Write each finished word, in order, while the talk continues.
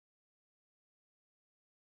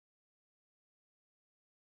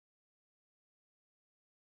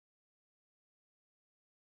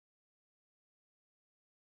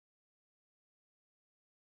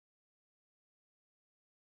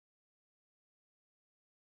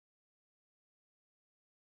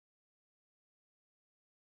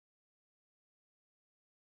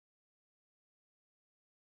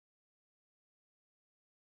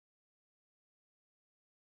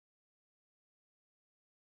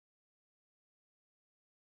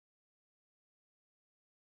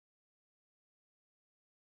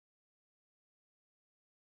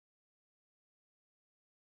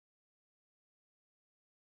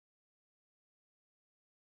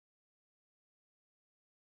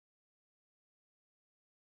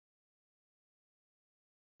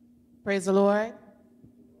Praise the Lord.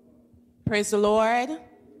 Praise the Lord.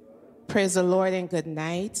 Praise the Lord and good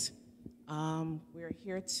night. We're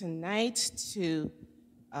here tonight to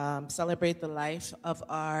celebrate the life of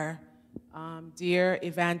our dear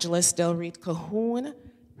evangelist Delreet Colquhoun.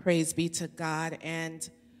 Praise be to God. And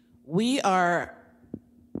we are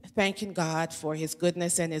thanking God for his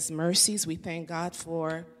goodness and his mercies. We thank God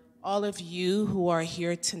for all of you who are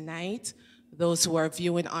here tonight. Those who are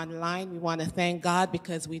viewing online, we want to thank God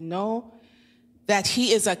because we know that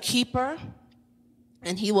he is a keeper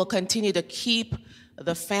and he will continue to keep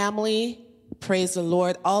the family, praise the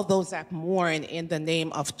Lord, all those that mourn in the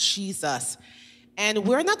name of Jesus. And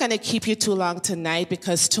we're not going to keep you too long tonight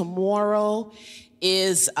because tomorrow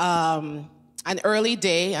is an early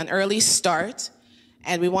day, an early start,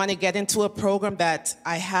 and we want to get into a program that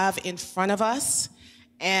I have in front of us.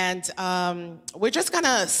 And we're just going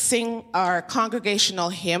to sing our congregational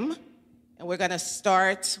hymn. And we're going to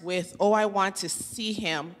start with, "Oh, I Want to See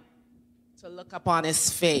Him, to Look Upon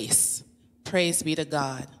His Face." Praise be to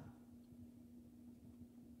God.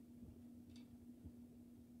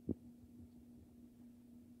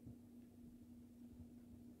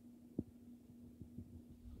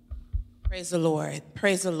 Praise the Lord.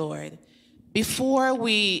 Praise the Lord. Before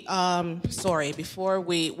we,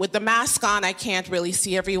 with the mask on, I can't really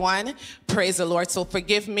see everyone. Praise the Lord. So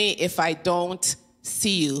forgive me if I don't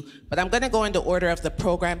see you. But I'm going to go in the order of the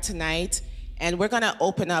program tonight. And we're going to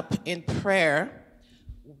open up in prayer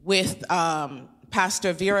with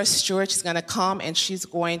Pastor Vera Stewart. She's going to come and she's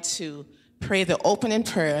going to pray the opening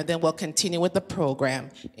prayer. And then we'll continue with the program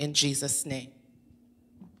in Jesus' name.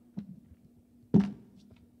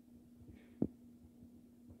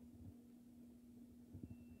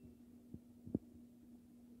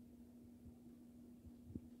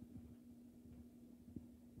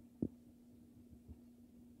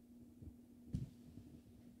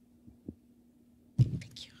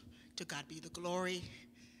 To God be the glory.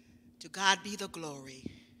 To God be the glory.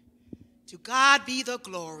 To God be the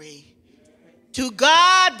glory. To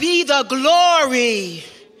God be the glory.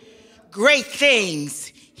 Great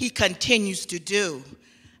things he continues to do.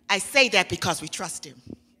 I say that because we trust him.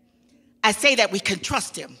 I say that we can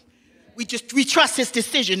trust him. We trust his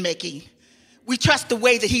decision making. We trust the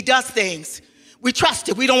way that he does things. We trust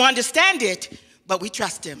it. We don't understand it, but we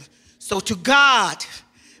trust him. So to God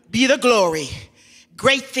be the glory.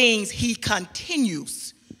 Great things he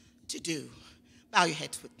continues to do. Bow your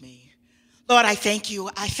heads with me. Lord, I thank you.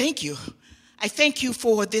 I thank you. I thank you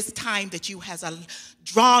for this time that you have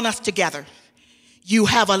drawn us together. You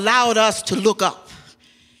have allowed us to look up.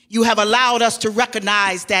 You have allowed us to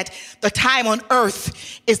recognize that the time on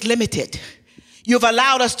earth is limited. You've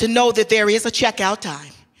allowed us to know that there is a checkout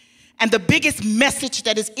time. And the biggest message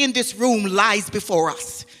that is in this room lies before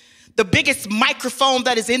us. The biggest microphone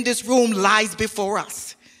that is in this room lies before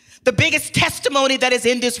us. The biggest testimony that is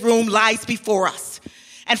in this room lies before us.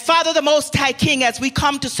 And Father, the Most High King, as we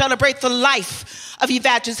come to celebrate the life of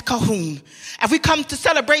Evangelist Colquhoun, as we come to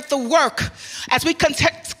celebrate the work, as we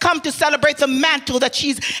come to celebrate the mantle that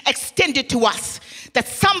she's extended to us, that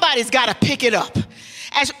somebody's got to pick it up.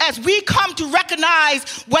 As we come to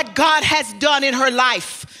recognize what God has done in her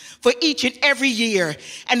life, for each and every year,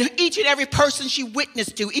 and each and every person she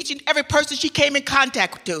witnessed to, each and every person she came in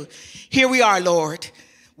contact with. Here we are, Lord,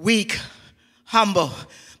 weak, humble,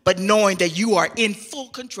 but knowing that you are in full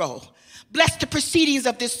control. Bless the proceedings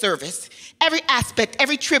of this service, every aspect,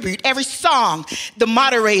 every tribute, every song, the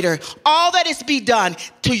moderator, all that is to be done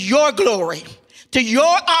to your glory, to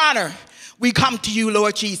your honor. We come to you,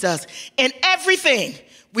 Lord Jesus. In everything,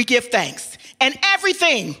 we give thanks. And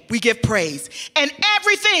everything we give praise. And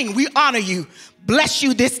everything we honor you. Bless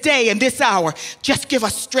you this day and this hour. Just give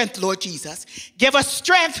us strength, Lord Jesus. Give us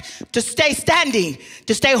strength to stay standing,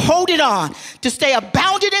 to stay holding on, to stay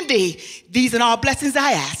abounded in thee. These and all blessings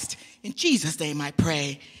I asked. In Jesus' name I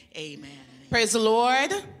pray. Amen. Praise the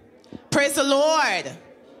Lord. Praise the Lord.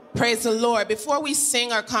 Praise the Lord. Before we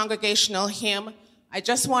sing our congregational hymn, I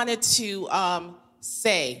just wanted to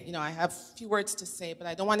say, I have a few words to say, but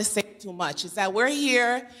I don't want to say too much, is that we're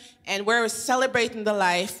here and we're celebrating the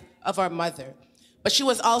life of our mother. But she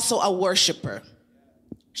was also a worshiper.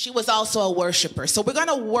 She was also a worshiper. So we're going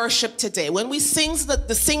to worship today. When we sing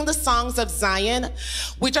the songs of Zion,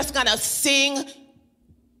 we're just going to sing,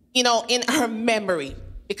 in her memory.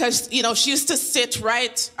 Because, she used to sit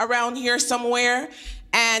right around here somewhere.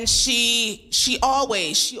 and she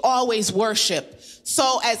always worshiped.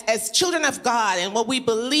 So as children of God, and what we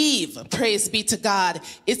believe, praise be to God,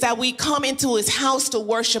 is that we come into his house to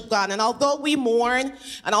worship God. And although we mourn,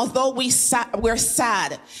 and although we're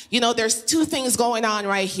sad, there's two things going on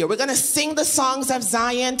right here. We're going to sing the songs of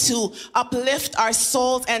Zion to uplift our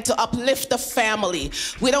souls and to uplift the family.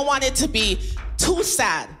 We don't want it to be too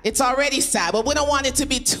sad. It's already sad, but we don't want it to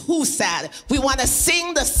be too sad. We want to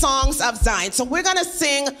sing the songs of Zion. So we're going to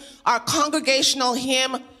sing our congregational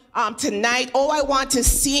hymn tonight. Oh, I want to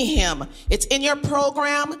see him. It's in your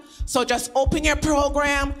program. So just open your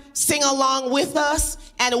program, sing along with us,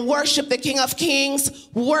 and worship the King of Kings,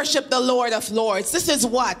 worship the Lord of Lords. This is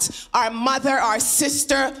what our mother, our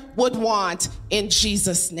sister would want, in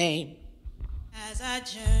Jesus' name. As I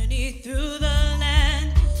journey through the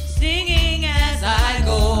land, singing as I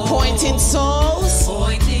go, pointing souls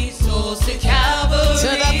to Calvary, to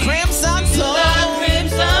the crimson flow.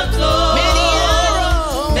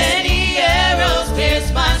 Many arrows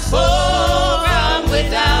pierce my soul from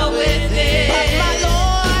without within.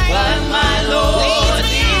 But my Lord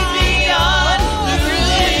leads me on. Through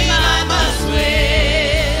him I must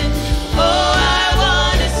win. Oh, I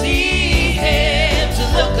want to see him, to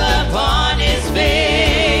look upon his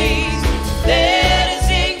face. Let us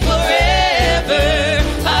sing forever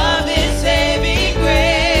of his saving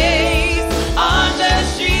grace. Under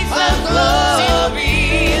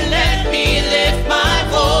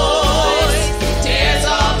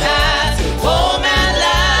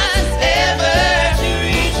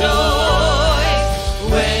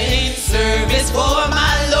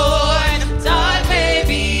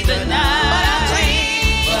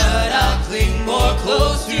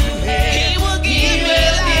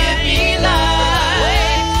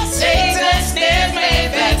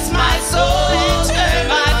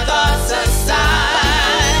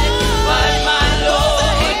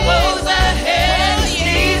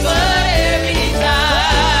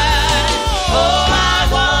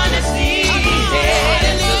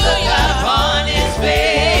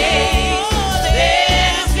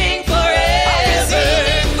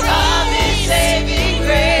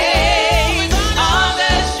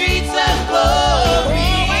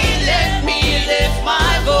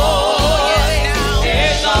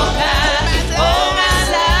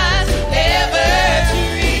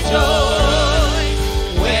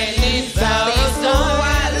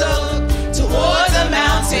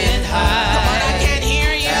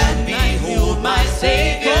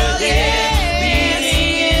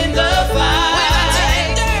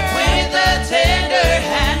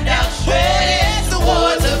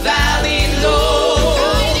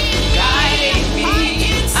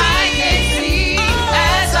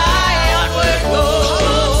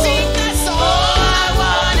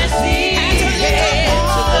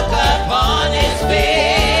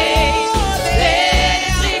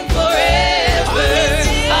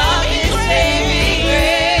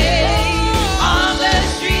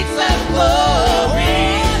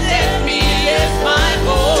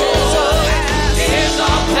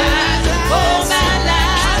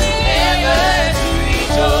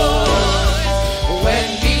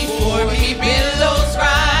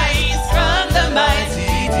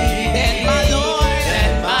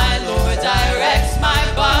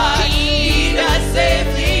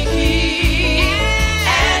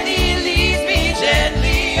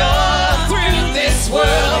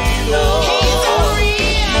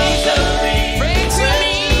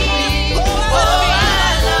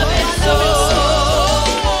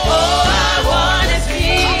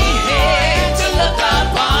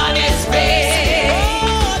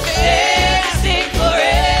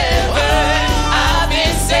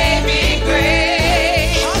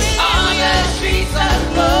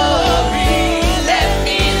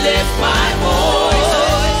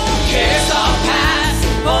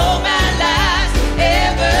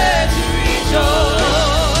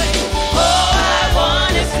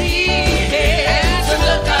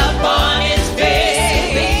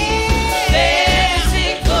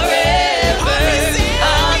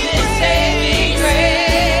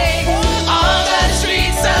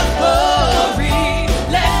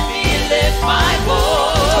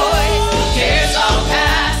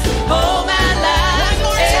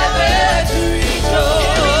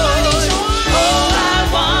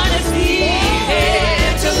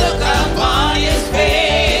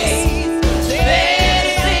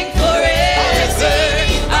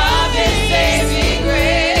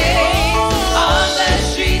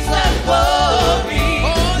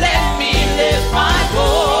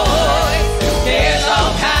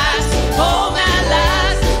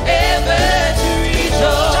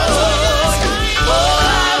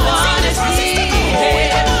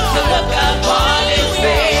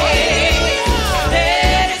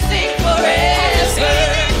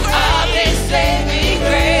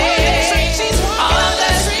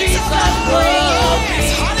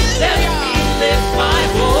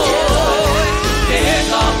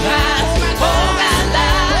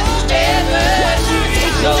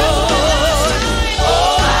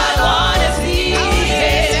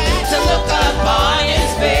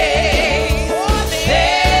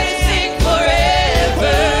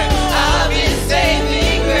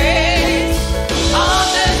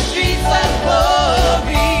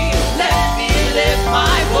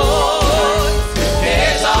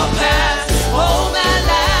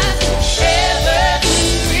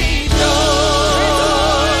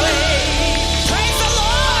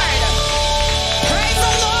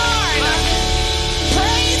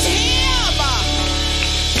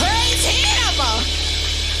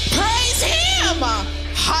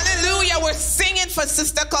for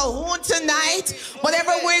Sister Colquhoun tonight.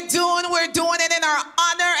 Whatever we're doing it in our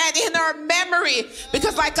honor and in our memory.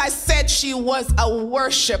 Because like I said, she was a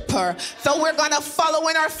worshiper. So we're going to follow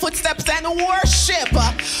in her footsteps and worship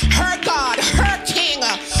her God, her King,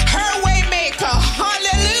 her Waymaker.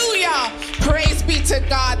 Hallelujah. Praise be to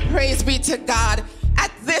God. Praise be to God.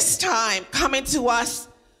 At this time, coming to us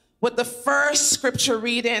with the first scripture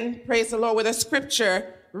reading, praise the Lord, with a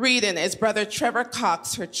scripture reading is Brother Trevor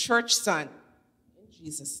Cox, her church son. In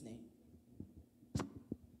Jesus' name.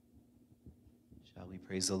 Shall we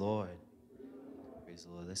praise the Lord? Praise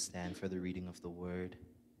the Lord. Let's stand for the reading of the word.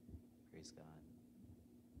 Praise God.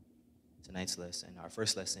 Tonight's lesson, our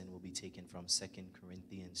first lesson, will be taken from 2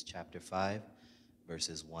 Corinthians chapter 5,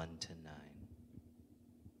 verses 1 to 9.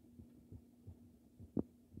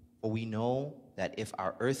 For we know that if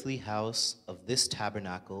our earthly house of this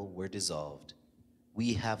tabernacle were dissolved,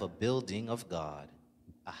 we have a building of God,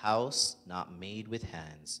 a house not made with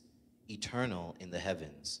hands, eternal in the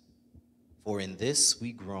heavens. For in this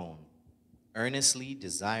we groan, earnestly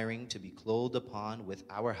desiring to be clothed upon with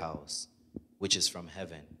our house, which is from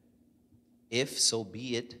heaven. If so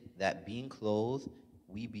be it that being clothed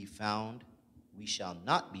we shall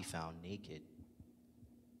not be found naked.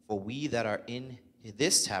 For we that are in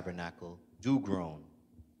this tabernacle do groan,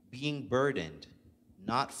 being burdened,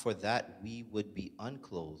 not for that we would be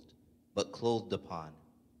unclothed, but clothed upon,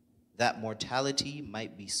 that mortality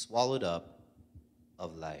might be swallowed up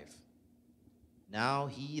of life. Now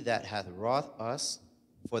he that hath wrought us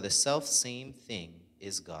for the selfsame thing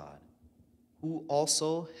is God, who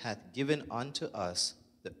also hath given unto us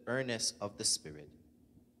the earnest of the Spirit.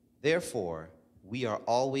 Therefore we are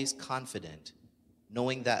always confident,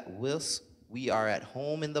 knowing that whilst we are at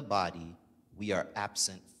home in the body, we are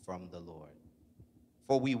absent from the Lord.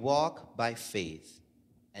 For we walk by faith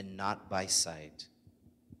and not by sight.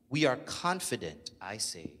 We are confident, I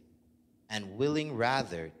say, and willing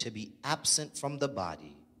rather to be absent from the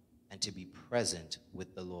body and to be present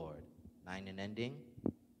with the Lord. 9 and ending.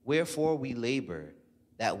 Wherefore we labor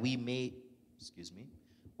that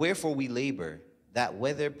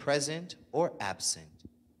whether present or absent,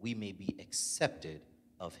 we may be accepted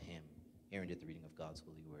of him. Hearing the reading of God's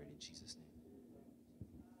holy word in Jesus' name.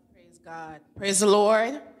 Praise God. Praise the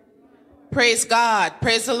Lord. Praise God.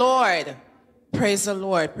 Praise the Lord. Praise the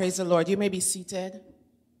Lord. Praise the Lord. You may be seated.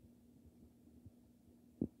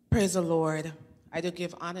 Praise the Lord. I do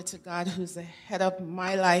give honor to God, who's the head of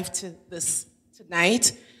my life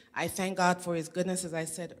tonight. I thank God for his goodness, as I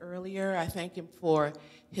said earlier. I thank him for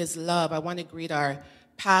his love. I want to greet our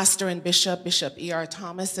pastor and Bishop E.R.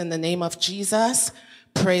 Thomas, in the name of Jesus.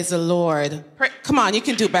 Praise the Lord. Come on, you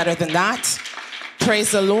can do better than that.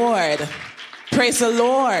 Praise the Lord. Praise the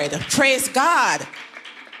Lord. Praise God.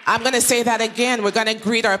 I'm going to say that again. We're going to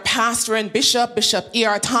greet our pastor and Bishop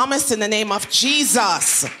E.R. Thomas, in the name of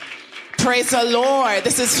Jesus. Praise the Lord.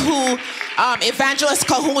 This is who Evangelist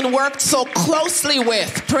Colquhoun worked so closely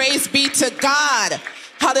with. Praise be to God.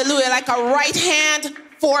 Hallelujah. Like a right hand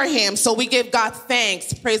for him. So we give God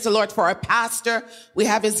thanks. Praise the Lord for our pastor. We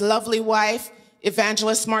have his lovely wife,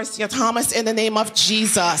 Evangelist Marcia Thomas, in the name of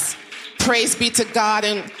Jesus. Praise be to God.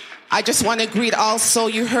 And I just want to greet also,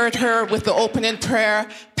 you heard her with the opening prayer,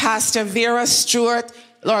 Pastor Vera Stewart.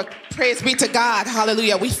 Lord, praise be to God.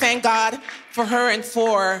 Hallelujah. We thank God for her and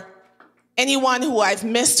for anyone who I've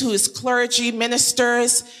missed, who is clergy,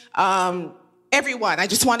 ministers, everyone. I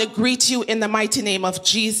just want to greet you in the mighty name of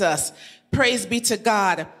Jesus. Praise be to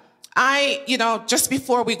God. Just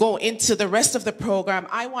before we go into the rest of the program,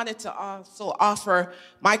 I wanted to also offer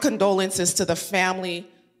my condolences to the family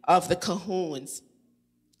of the Colquhouns.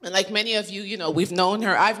 And like many of you, we've known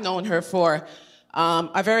her. I've known her for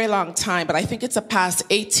a very long time, but I think it's the past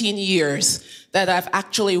 18 years that I've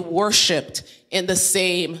actually worshiped in the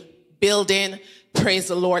same building, praise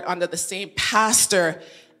the Lord, under the same pastor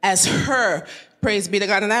as her, praise be to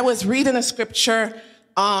God. And I was reading a scripture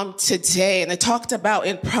today, and it talked about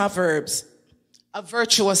in Proverbs, a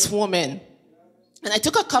virtuous woman. And I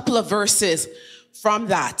took a couple of verses from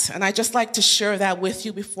that, and I just like to share that with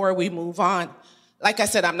you before we move on. Like I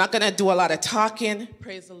said, I'm not going to do a lot of talking,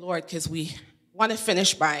 praise the Lord, because we want to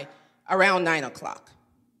finish by around 9 o'clock.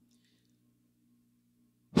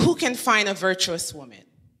 Who can find a virtuous woman?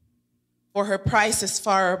 For her price is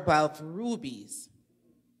far above rubies.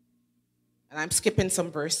 And I'm skipping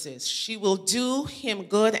some verses. She will do him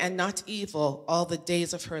good and not evil all the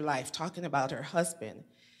days of her life, talking about her husband.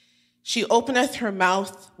 She openeth her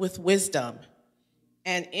mouth with wisdom,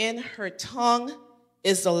 and in her tongue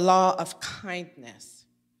is the law of kindness.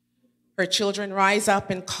 Her children rise up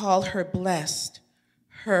and call her blessed.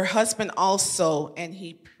 Her husband also, and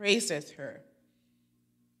he praiseth her.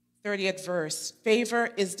 30th verse. Favor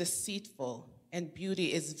is deceitful and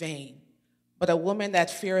beauty is vain, but a woman that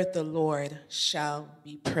feareth the Lord shall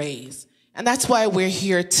be praised. And that's why we're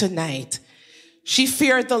here tonight. She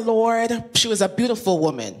feared the Lord. She was a beautiful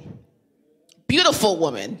woman. Beautiful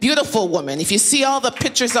woman, beautiful woman. If you see all the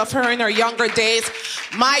pictures of her in her younger days,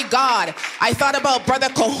 my God, I thought about Brother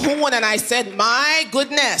Colquhoun and I said, my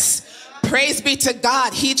goodness, praise be to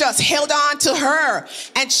God. He just held on to her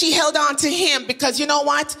and she held on to him because you know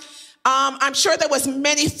what? I'm sure there was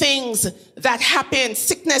many things that happened.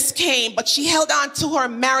 Sickness came, but she held on to her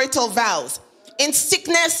marital vows in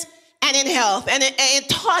sickness and in health. And it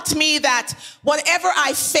taught me that whatever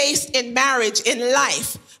I faced in marriage, in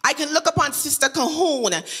life, I can look upon Sister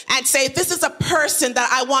Colquhoun and say, this is a person that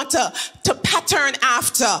I want to pattern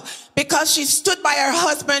after because she stood by her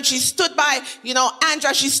husband. She stood by,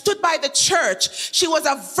 Andra. She stood by the church. She was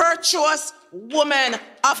a virtuous woman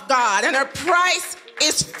of God and her price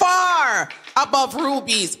is far above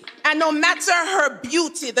rubies. And no matter her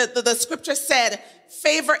beauty, the scripture said,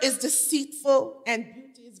 favor is deceitful and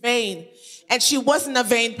beauty is vain. And she wasn't a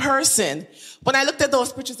vain person. When I looked at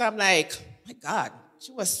those pictures, I'm like, my God.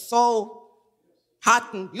 She was so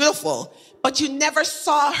hot and beautiful, but you never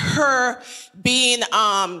saw her being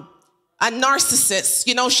a narcissist.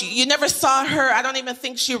 You never saw her. I don't even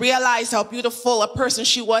think she realized how beautiful a person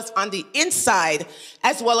she was on the inside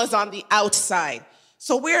as well as on the outside.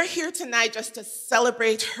 So we're here tonight just to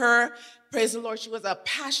celebrate her. Praise the Lord. She was a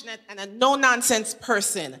passionate and a no-nonsense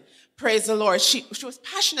person. Praise the Lord. She was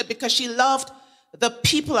passionate because she loved the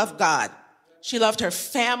people of God. She loved her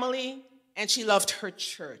family. And she loved her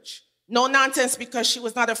church. No nonsense because she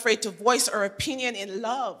was not afraid to voice her opinion in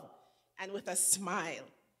love and with a smile.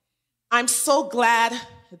 I'm so glad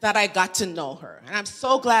that I got to know her. And I'm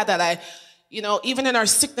so glad that even in her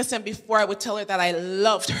sickness and before, I would tell her that I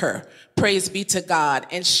loved her. Praise be to God.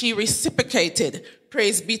 And she reciprocated.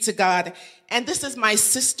 Praise be to God. And this is my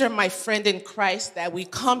sister, my friend in Christ that we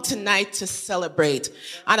come tonight to celebrate.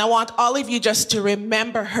 And I want all of you just to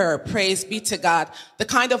remember her. Praise be to God. The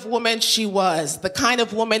kind of woman she was. The kind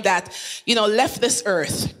of woman that, left this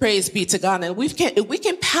earth. Praise be to God. And we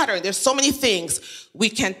can pattern. There's so many things we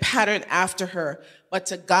can pattern after her. But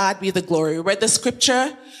to God be the glory. We read the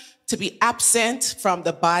scripture. To be absent from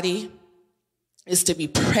the body is to be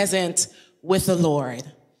present with the Lord.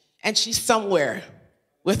 And she's somewhere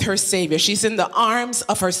with her Savior. She's in the arms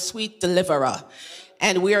of her sweet deliverer.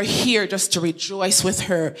 And we are here just to rejoice with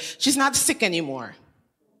her. She's not sick anymore.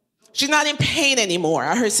 She's not in pain anymore.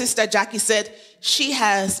 I heard Sister Jackie said she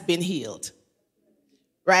has been healed.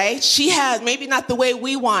 Right? She has, maybe not the way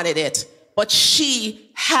we wanted it, but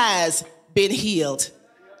she has been healed.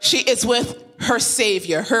 She is with her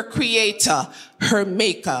Savior, her Creator, her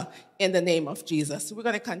Maker, in the name of Jesus. So we're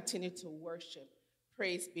going to continue to worship.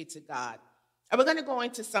 Praise be to God. And we're going to go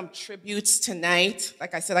into some tributes tonight.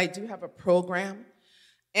 Like I said, I do have a program.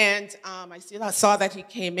 And I saw that he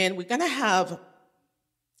came in. We're going to have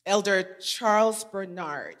Elder Charles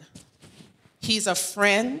Bernard. He's a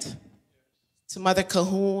friend to Mother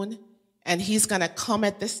Colquhoun, and he's going to come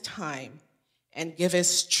at this time and give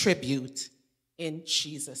his tribute in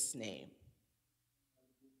Jesus' name.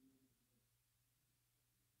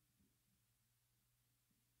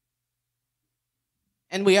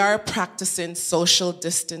 And we are practicing social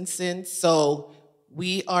distancing, so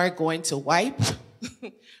we are going to wipe,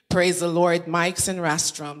 praise the Lord, mics and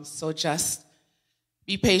restrooms. So just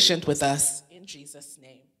be patient with us in Jesus'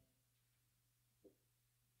 name.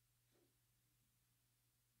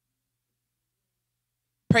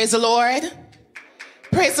 Praise the Lord.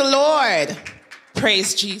 Praise the Lord.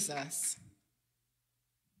 Praise Jesus.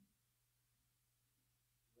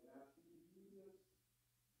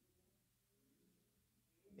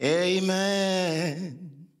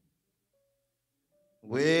 Amen.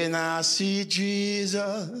 When I see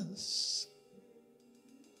Jesus,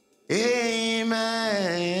 amen,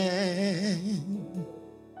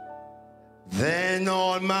 then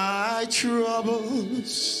all my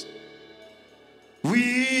troubles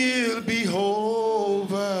will be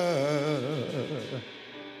over.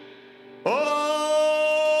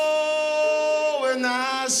 Oh, when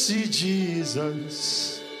I see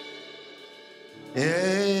Jesus,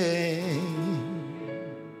 amen.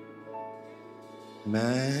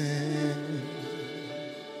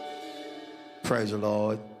 Praise the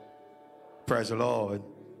Lord. Praise the Lord.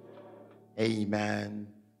 Amen.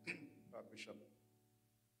 God, Bishop.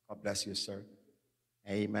 God bless you, sir.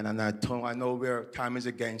 Amen. And I know where time is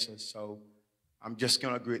against us, so I'm just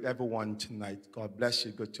going to greet everyone tonight. God bless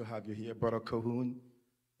you. Good to have you here, Brother Colquhoun.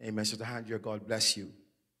 Amen. Sister Andrea, God bless you.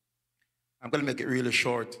 I'm going to make it really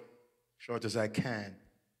short as I can.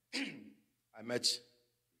 I met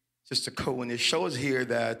Sister Cohen. It shows here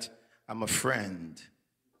that I'm a friend,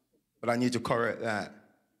 but I need to correct that.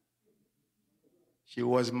 She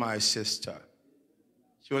was my sister.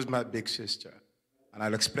 She was my big sister. And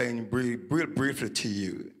I'll explain briefly to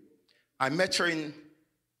you. I met her in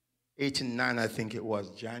 89, I think it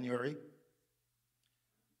was, January.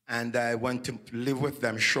 And I went to live with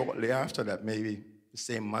them shortly after that, maybe the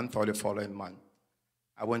same month or the following month.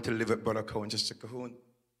 I went to live with Brother Cohen, Sister Colquhoun.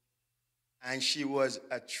 And she was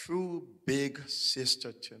a true big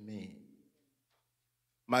sister to me.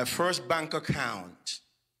 My first bank account,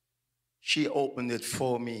 she opened it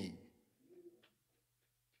for me.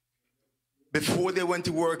 Before they went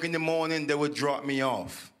to work in the morning, they would drop me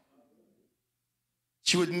off.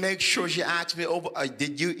 She would make sure she asked me,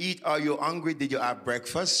 did you eat? Are you hungry? Did you have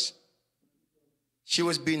breakfast? She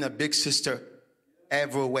was being a big sister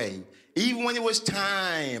every way. Even when it was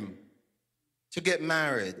time to get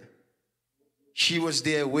married, she was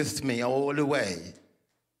there with me all the way.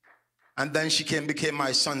 And then she became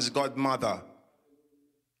my son's godmother.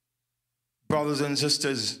 Brothers and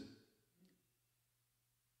sisters,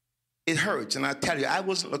 it hurts. And I tell you, I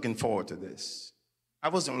wasn't looking forward to this. I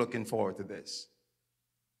wasn't looking forward to this.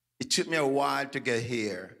 It took me a while to get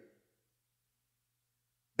here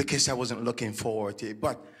because I wasn't looking forward to it.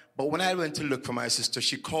 But when I went to look for my sister,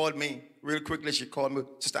 she called me real quickly. She called me.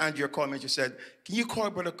 Sister Andrea called me and she said, "Can you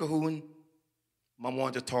call Brother Colquhoun? Mom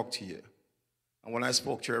wants to talk to you." And when I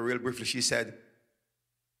spoke to her real briefly, she said,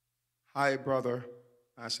 "Hi, brother."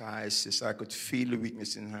 I said, "Hi, sister." I could feel the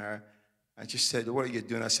weakness in her. And she said, "What are you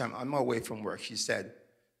doing?" I said, "I'm on my way from work." She said,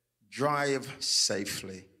 "Drive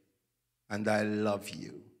safely, and I love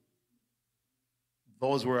you."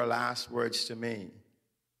 Those were her last words to me.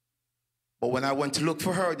 But when I went to look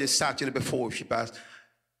for her this Saturday before she passed,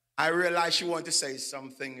 I realized she wanted to say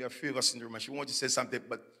something. A few of us in the room, she wanted to say something,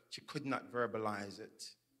 but she could not verbalize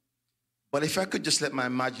it. But if I could just let my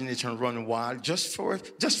imagination run wild just for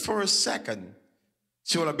a second,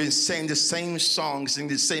 she would have been saying the same song, singing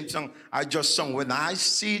the same song I just sung. When I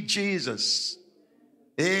see Jesus,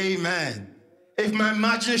 amen. If my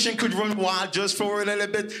imagination could run wild just for a little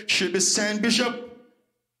bit, she'd be saying, "Bishop,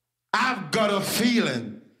 I've got a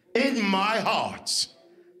feeling in my heart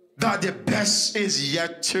that the best is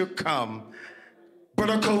yet to come."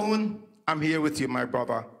 Brother Colquhoun, I'm here with you, my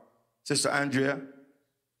brother. Sister Andrea,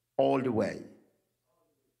 all the way.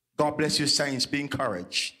 God bless you, saints. Be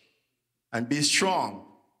encouraged and be strong.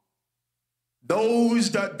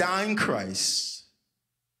 Those that die in Christ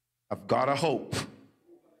have got a hope.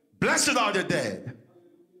 Blessed are the dead.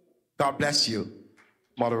 God bless you,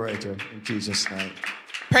 moderator, in Jesus' name.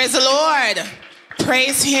 Praise the Lord.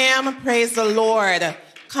 Praise him. Praise the Lord.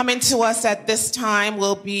 Coming to us at this time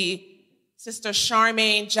will be Sister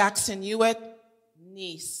Charmaine Jackson Hewitt,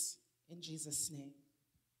 niece, in Jesus' name.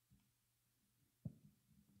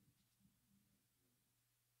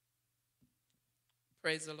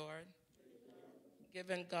 Praise the Lord.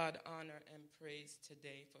 Giving God honor and praise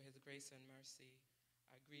today for his grace and mercy,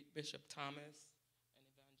 I greet Bishop Thomas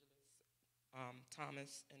and Evangelist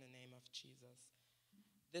Thomas in the name of Jesus.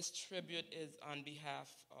 This tribute is on behalf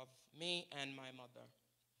of me and my mother.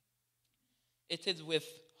 It is with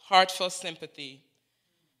heartfelt sympathy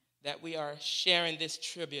that we are sharing this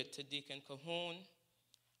tribute to Deacon Colquhoun,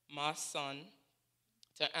 my son,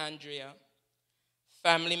 to Andrea,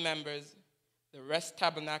 family members, the Rest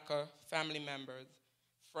Tabernacle family members,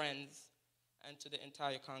 friends, and to the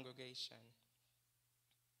entire congregation.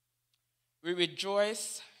 We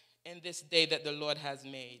rejoice in this day that the Lord has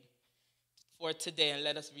made for today, and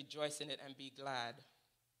let us rejoice in it and be glad.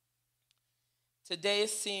 Today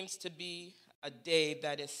seems to be a day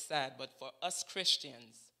that is sad, but for us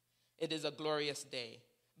Christians, it is a glorious day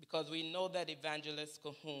because we know that Evangelist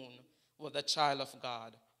Colquhoun was a child of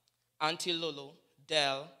God. Auntie Lulu,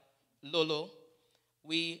 Lulu,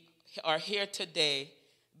 we are here today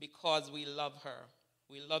because we love her.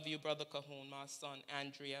 We love you, Brother Colquhoun, my son,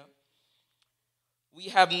 Andrea. We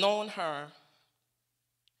have known her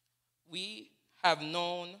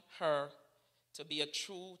to be a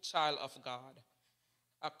true child of God,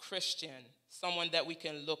 a Christian, someone that we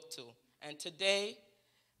can look to. And today,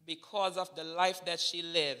 because of the life that she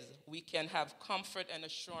lives, we can have comfort and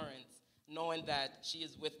assurance knowing that she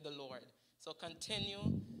is with the Lord. So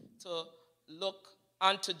continue to look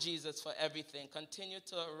unto Jesus for everything. Continue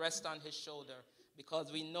to rest on his shoulder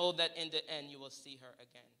because we know that in the end you will see her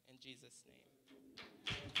again. In Jesus' name.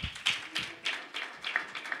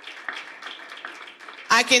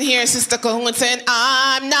 I can hear Sister Colquhoun saying,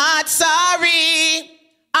 "I'm not sorry.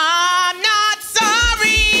 I'm not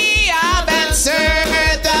sorry. I've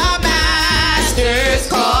answered the Master's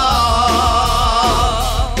call."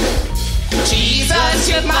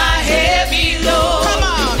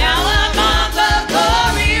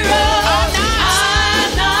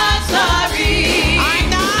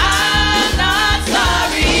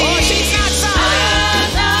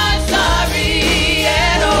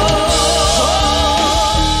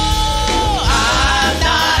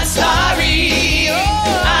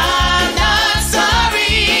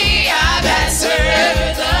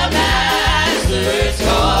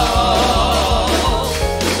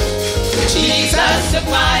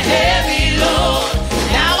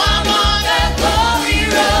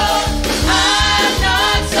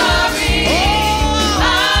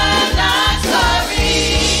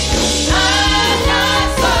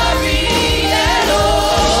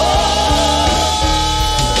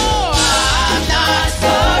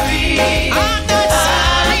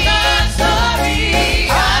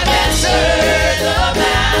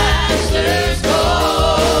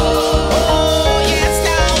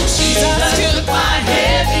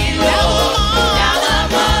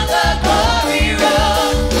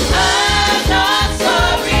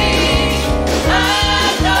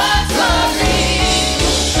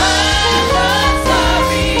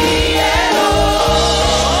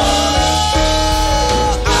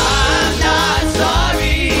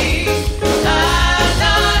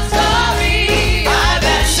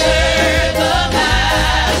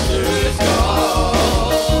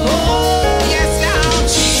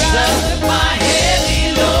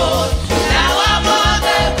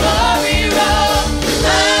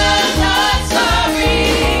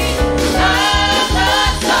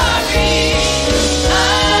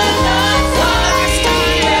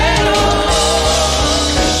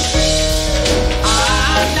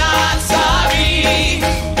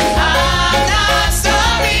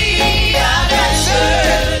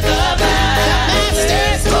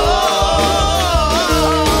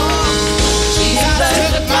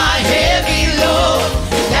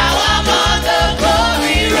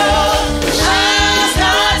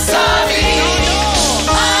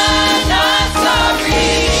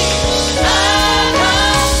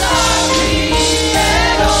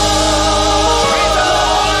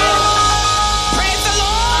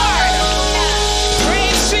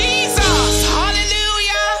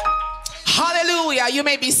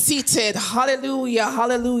 Hallelujah,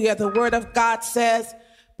 hallelujah. The word of God says,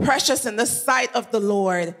 precious in the sight of the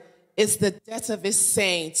Lord is the death of his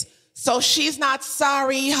saints. So she's not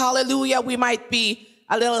sorry. Hallelujah. We might be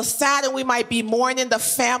a little sad and we might be mourning the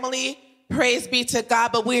family. Praise be to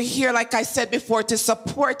God. But we're here, like I said before, to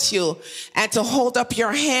support you and to hold up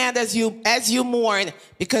your hand as you mourn,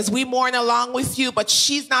 because we mourn along with you. But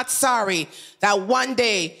she's not sorry that one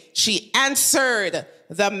day she answered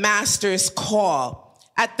the master's call.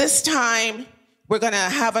 At this time, we're going to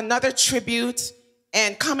have another tribute,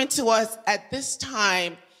 and coming to us at this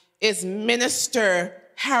time is Minister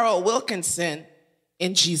Harold Wilkinson,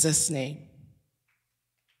 in Jesus' name.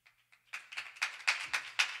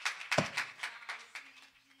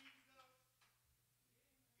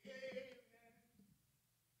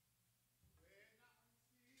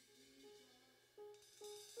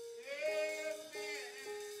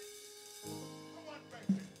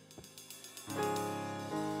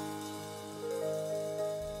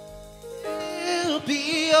 It'll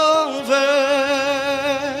be over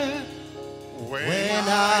when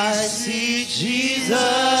I see Jesus.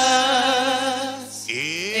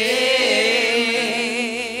 Amen.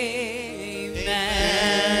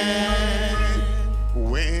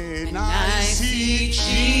 When I see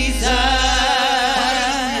Jesus.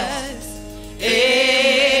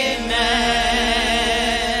 Amen.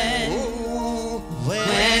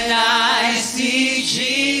 When I see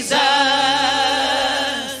Jesus.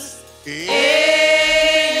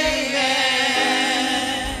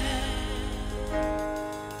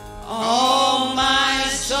 All my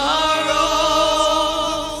sorrows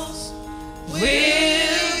will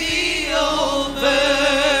be over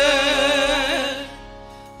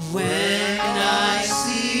when I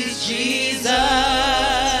see Jesus.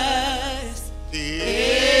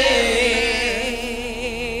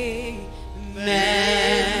 Amen.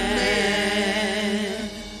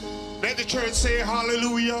 Let the church say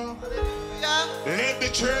hallelujah. Let the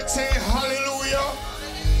church say hallelujah.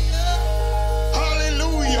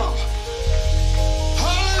 Hallelujah.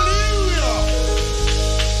 Hallelujah.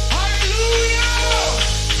 Hallelujah.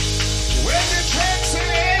 When the church say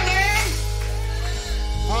amen.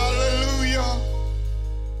 Hallelujah.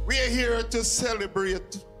 We are here to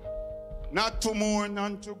celebrate, not to mourn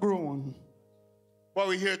and to groan, but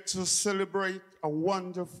we're here to celebrate a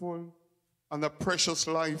wonderful and a precious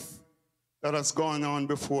life that has gone on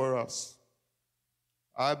before us.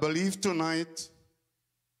 I believe tonight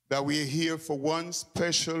that we are here for one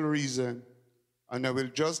special reason, and I will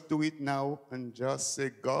just do it now and just say,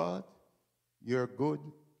 God, you're good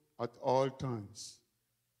at all times.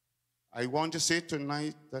 I want to say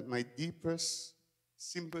tonight that my deepest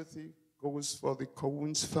sympathy goes for the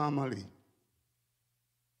Colquhoun's family.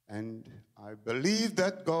 And I believe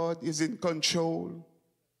that God is in control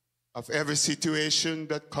of every situation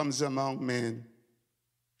that comes among men.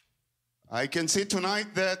 I can say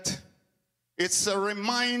tonight that it's a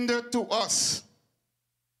reminder to us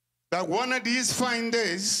that one of these fine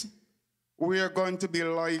days we are going to be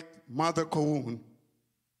like Mother Colquhoun.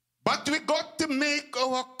 But we got to make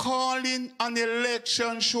our calling and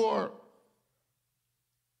election sure.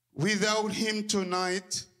 Without him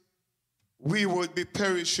tonight, we would be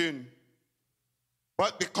perishing.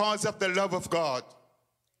 But because of the love of God,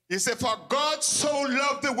 he said, for God so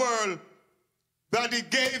loved the world that he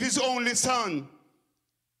gave his only son,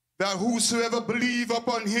 that whosoever believe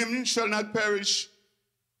upon him shall not perish,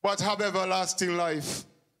 but have everlasting life.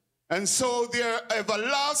 And so there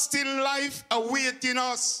everlasting life awaiting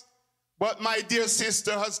us. But my dear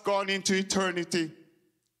sister has gone into eternity.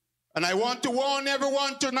 And I want to warn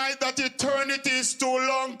everyone tonight that eternity is too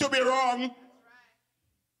long to be wrong.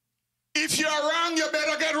 If you're wrong, you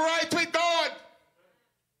better get right with God.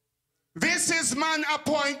 This is man's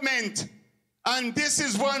appointment. And this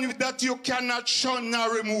is one that you cannot shun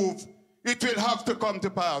nor remove. It will have to come to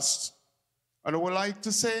pass. And I would like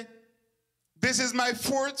to say, this is my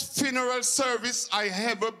 4th funeral service I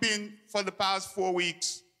have ever been for the past 4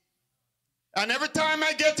 weeks. And every time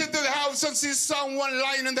I get into the house and see someone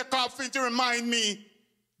lying in the coffin to remind me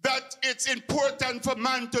that it's important for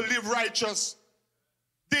man to live righteous,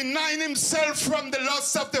 denying himself from the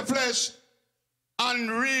lusts of the flesh,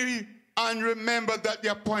 and remember that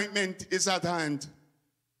the appointment is at hand.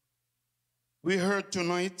 We heard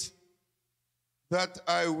tonight that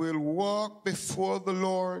I will walk before the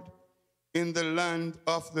Lord in the land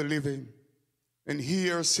of the living. And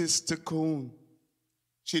here, Sister Colquhoun,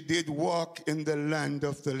 she did walk in the land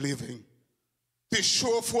of the living to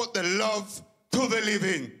show forth the love to the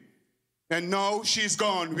living. And now she's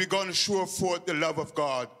gone. We're going to show forth the love of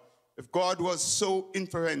God. If God was so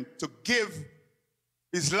infinite to give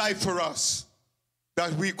his life for us,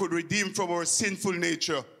 that we could redeem from our sinful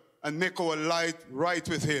nature and make our life right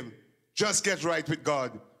with him. Just get right with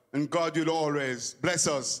God, and God will always bless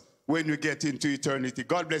us when we get into eternity.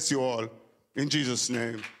 God bless you all, in Jesus'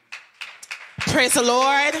 name. Praise the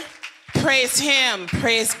Lord. Praise him.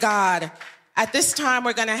 Praise God. At this time,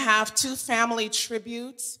 we're going to have two family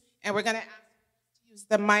tributes, and we're going to use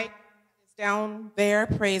the mic down there.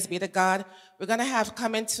 Praise be to God. We're going to have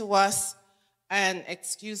come into us, and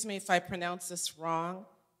excuse me if I pronounce this wrong,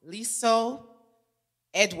 Liso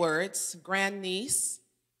Edwards, grandniece,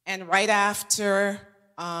 and right after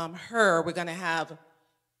her, we're going to have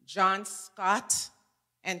John Scott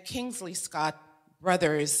and Kingsley Scott,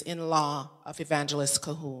 brothers-in-law of Evangelist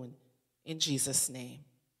Colquhoun, in Jesus' name.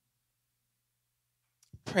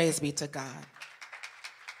 Praise be to God.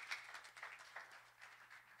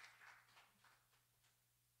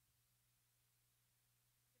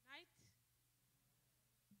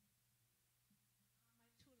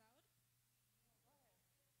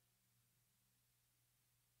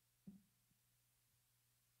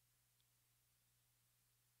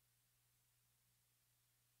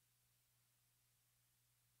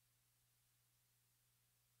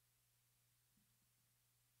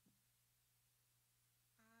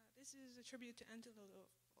 This is a tribute to Antelolo,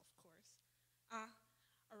 of course.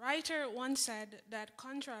 A writer once said that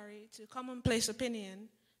contrary to commonplace opinion,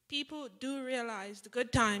 people do realize the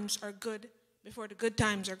good times are good before the good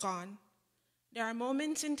times are gone. There are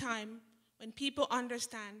moments in time when people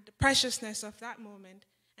understand the preciousness of that moment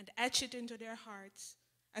and etch it into their hearts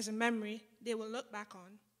as a memory they will look back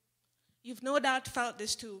on. You've no doubt felt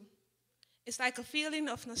this too. It's like a feeling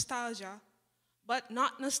of nostalgia, but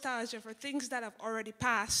not nostalgia for things that have already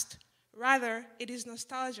passed. Rather, it is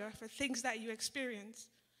nostalgia for things that you experience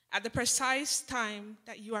at the precise time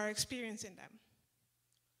that you are experiencing them.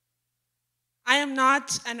 I am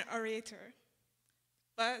not an orator,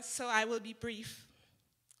 but so I will be brief.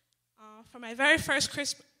 For my very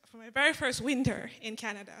first winter in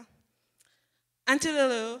Canada, Auntie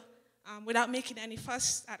Lulu, without making any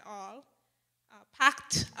fuss at all,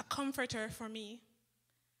 packed a comforter for me.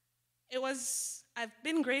 I've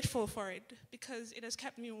been grateful for it because it has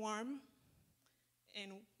kept me warm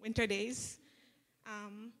in winter days.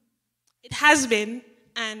 It has been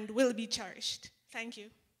and will be cherished. Thank you.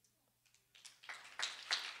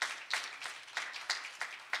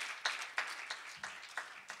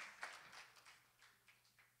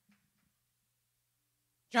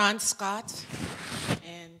 John Scott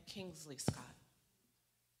and Kingsley Scott.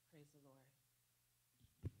 Praise the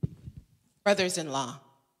Lord. Brothers-in-law.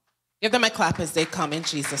 Give them a clap as they come in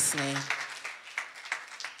Jesus' name.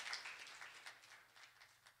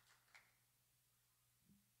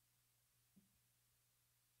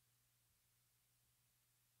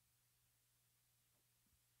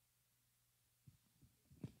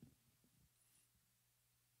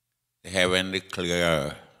 The heaven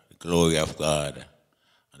declare the glory of God,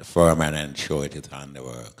 and the firmament show it his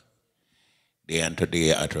handiwork. Day unto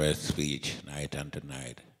day uttereth speech, night unto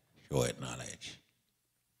night show it knowledge.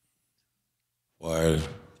 For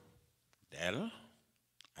Del,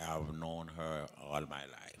 I have known her all my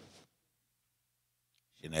life.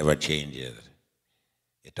 She never changes.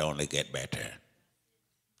 It only gets better.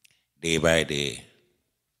 Day by day,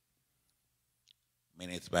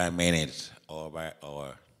 minutes by minutes, hour by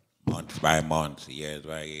hour, months by months, years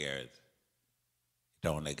by years, it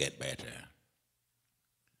only gets better.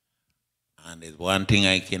 And there's one thing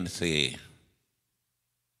I can say.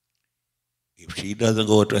 If she doesn't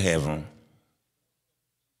go to heaven,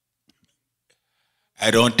 I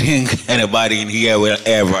don't think anybody in here will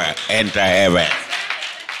ever enter heaven.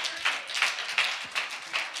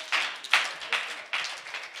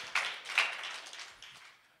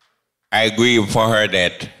 I grieve for her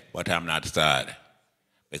death, but I'm not sad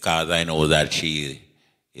because I know that she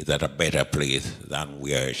is at a better place than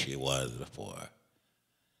where she was before.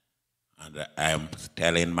 And I'm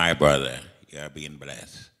telling my brother, you're being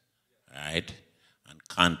blessed, right? And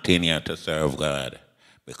continue to serve God,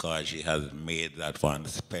 because she has made that one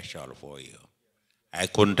special for you. I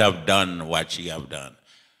couldn't have done what she have done.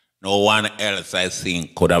 No one else, I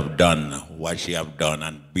think, could have done what she have done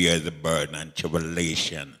and bear the burden and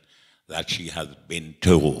tribulation that she has been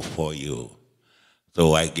through for you.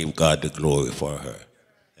 So I give God the glory for her.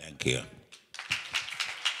 Thank you.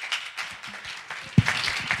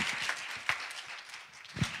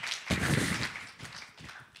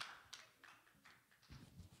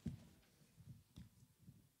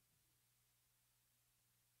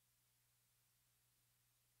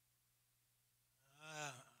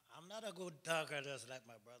 I'm not a good talker just like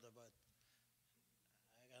my brother, but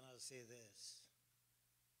I cannot say this.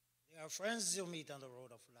 There are friends you meet on the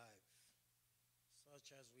road of life,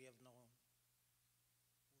 such as we have known,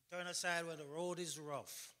 who turn aside when the road is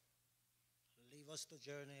rough and leave us to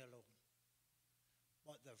journey alone.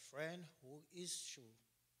 But the friend who is true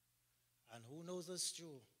and who knows us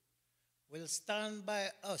true will stand by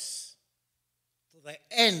us to the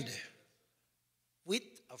end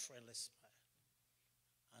with a friendless smile.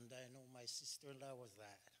 And I know my sister-in-law was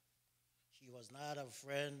that. She was not a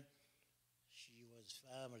friend, she was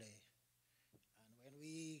family. And when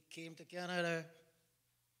we came to Canada,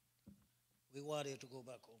 we wanted to go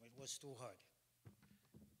back home. It was too hard.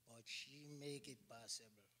 But she made it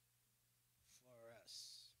possible for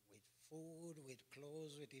us with food, with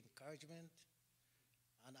clothes, with encouragement,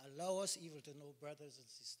 and allow us even to know brothers and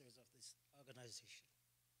sisters of this organization.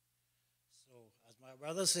 So, as my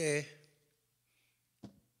brother say,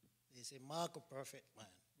 they say, mark a perfect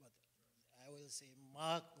man. But I will say,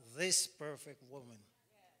 mark this perfect woman.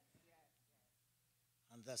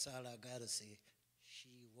 And that's all I got to say.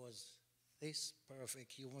 She was this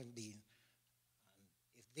perfect human being.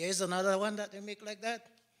 And if there's another one that they make like that,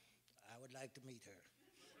 I would like to meet her.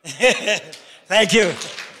 Thank you.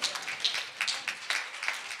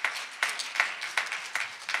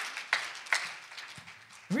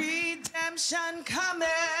 Redemption cometh,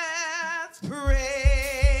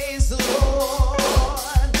 praise the Lord.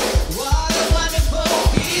 What a wonderful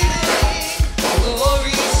feeling,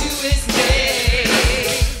 glory to his name.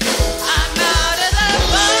 I'm out of the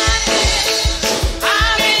bondage,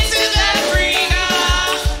 I'm into the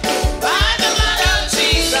freedom, by the blood of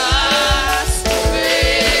Jesus,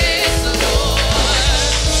 praise the Lord.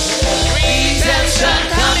 Redemption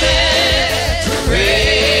cometh,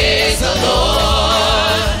 praise the Lord.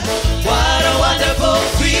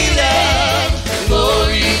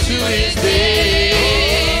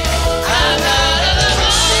 I'm out of the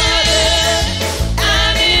bondage,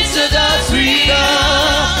 I'm into the freedom.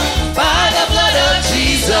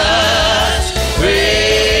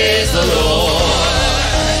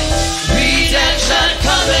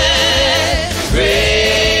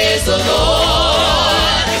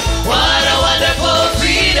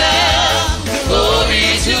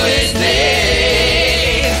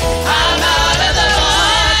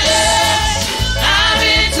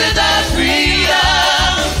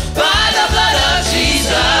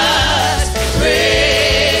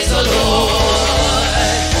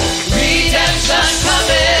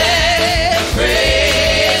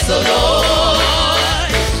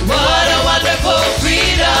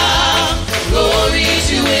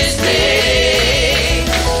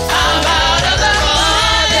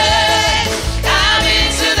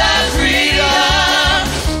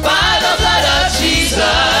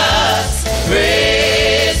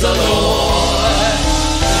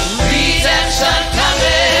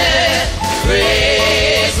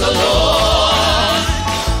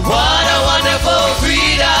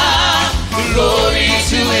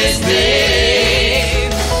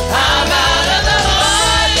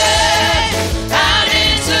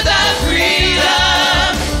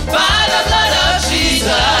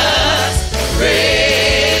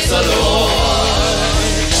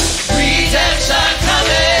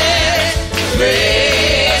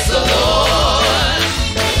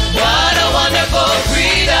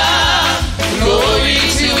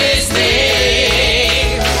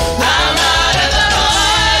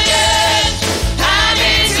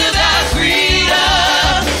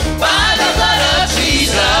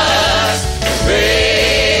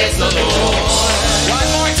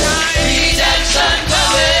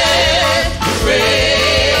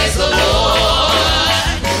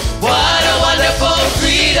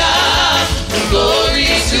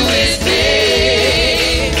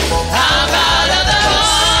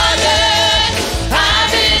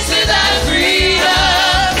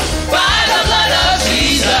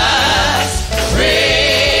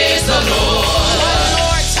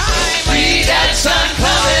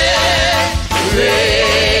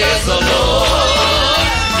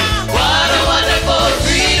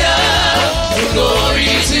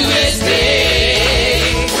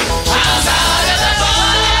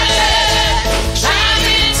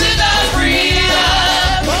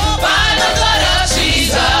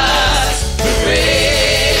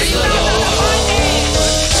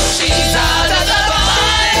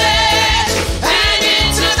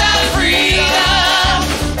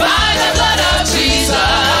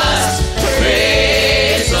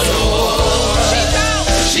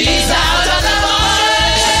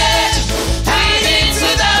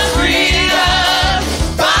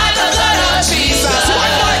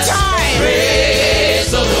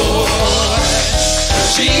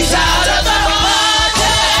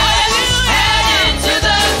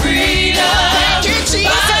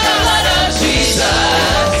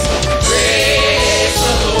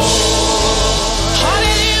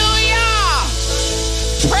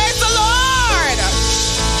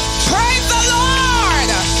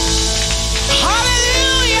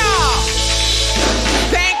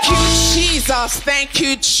 Jesus. Thank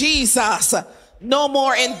you, Jesus. No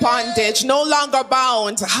more in bondage, no longer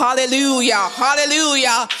bound. Hallelujah,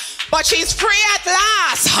 hallelujah. But she's free at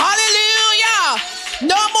last. Hallelujah.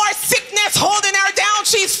 No more sickness holding her down.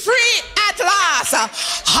 She's free at last.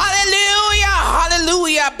 Hallelujah,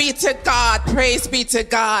 hallelujah. Be to God. Praise be to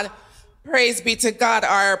God. Praise be to God.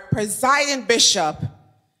 Our presiding bishop,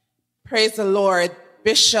 praise the Lord,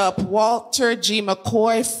 Bishop Walter G.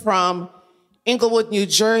 McCoy from Inglewood, New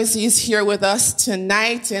Jersey is here with us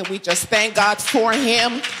tonight, and we just thank God for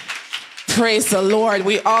him. Praise the Lord.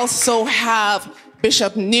 We also have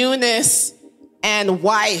Bishop Nunes and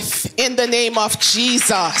wife in the name of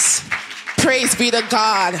Jesus. Praise be to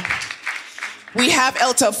God. We have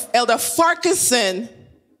Elder Farquharson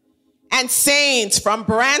and saints from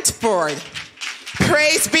Brantford.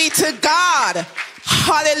 Praise be to God.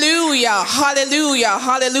 Hallelujah, hallelujah,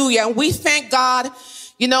 hallelujah. And we thank God.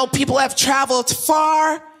 You know, people have traveled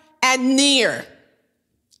far and near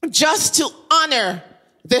just to honor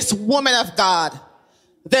this woman of God,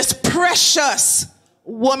 this precious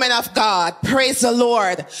woman of God. Praise the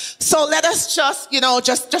Lord. So let us just,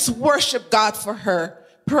 just worship God for her.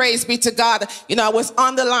 Praise be to God. You know, I was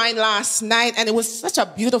on the line last night and it was such a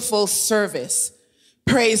beautiful service.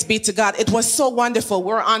 Praise be to God. It was so wonderful.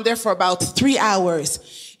 We were on there for about 3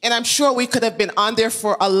 hours. And I'm sure we could have been on there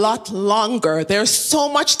for a lot longer. There's so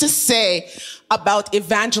much to say about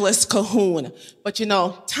Evangelist Colquhoun. But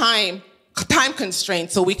time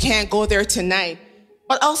constraints, so we can't go there tonight.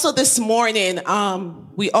 But also this morning,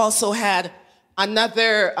 we also had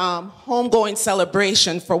another homegoing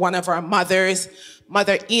celebration for one of our mothers,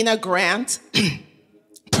 Mother Ina Grant.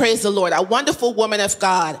 Praise the Lord, a wonderful woman of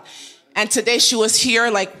God. And today she was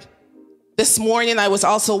here this morning. I was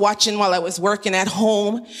also watching while I was working at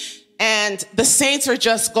home, and the saints are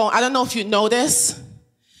just going. I don't know if you know this,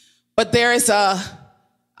 but there's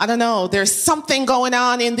something going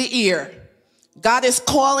on in the ear. God is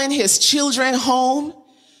calling his children home.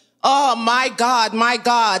 Oh my God, my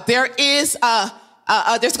God. There is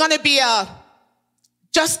there's going to be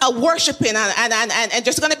just a worshiping and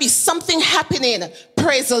there's going to be something happening.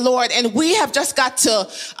 Praise the Lord. And we have just got to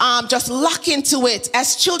just lock into it.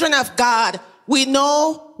 As children of God, we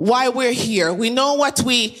know why we're here. We know what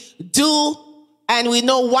we do and we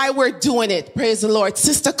know why we're doing it. Praise the Lord.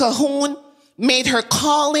 Sister Colquhoun made her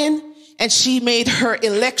calling and she made her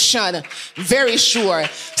election very sure.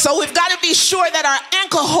 So we've got to be sure that our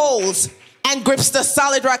anchor holds and grips the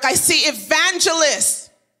solid rock. I see Evangelist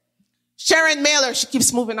Sharon Mailer, she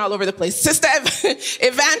keeps moving all over the place. Sister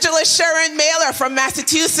Evangelist Sharon Mailer from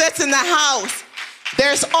Massachusetts in the house.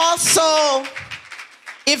 There's also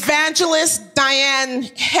Evangelist Diane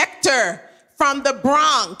Hector from the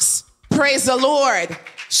Bronx. Praise the Lord.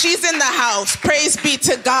 She's in the house. Praise be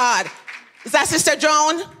to God. Is that Sister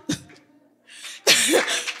Joan?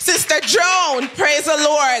 Sister Joan, praise the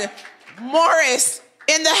Lord. Morris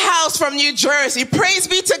in the house from New Jersey. Praise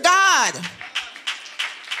be to God.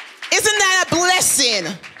 Isn't that a blessing?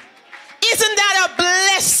 Isn't that a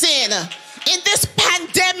blessing? In this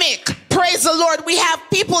pandemic, praise the Lord, we have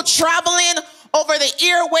people traveling over the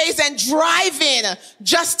airways and driving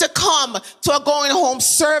just to come to a going home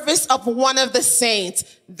service of one of the saints.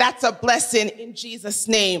 That's a blessing in Jesus'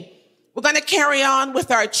 name. We're going to carry on with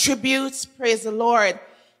our tributes, praise the Lord.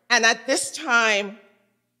 And at this time,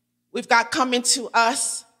 we've got coming to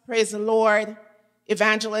us, praise the Lord,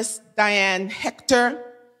 Evangelist Diane Hector.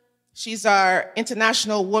 She's our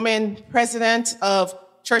international woman president of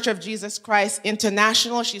Church of Jesus Christ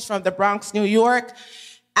International. She's from the Bronx, New York.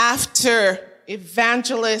 After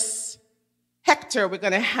Evangelist Hector, we're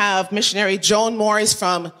going to have missionary Joan Morris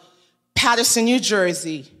from Paterson, New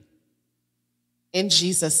Jersey. In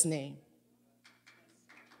Jesus' name.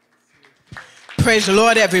 Praise the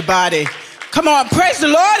Lord, everybody. Come on, praise the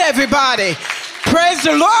Lord, everybody. Praise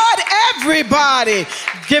the Lord, everybody.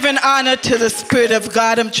 Giving honor to the Spirit of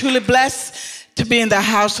God. I'm truly blessed to be in the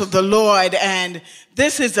house of the Lord. And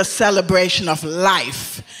this is a celebration of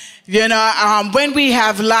life. You know, when we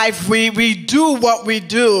have life, we do what we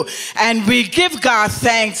do. And we give God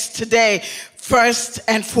thanks today. First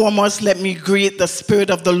and foremost, let me greet the Spirit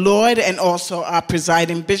of the Lord and also our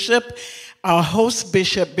presiding bishop, our host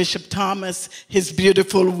bishop, Bishop Thomas, his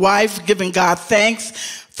beautiful wife, giving God thanks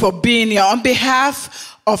for being here. On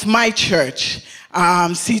behalf of my church,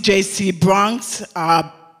 CJC Bronx,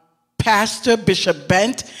 Pastor Bishop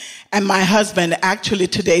Bent, and my husband, actually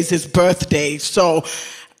today is his birthday. So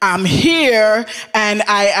I'm here and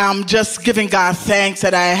I am just giving God thanks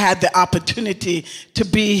that I had the opportunity to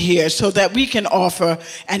be here so that we can offer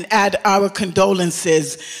and add our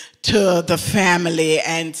condolences to the family,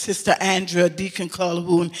 and Sister Andrea, Deacon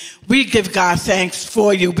Colquhoun, we give God thanks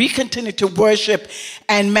for you. We continue to worship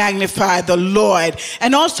and magnify the Lord.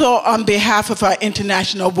 And also on behalf of our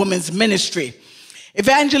International Women's Ministry,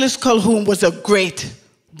 Evangelist Colquhoun was a great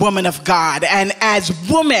woman of God. And as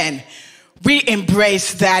women, we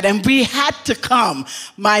embraced that, and we had to come.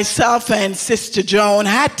 Myself and Sister Joan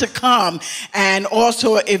had to come, and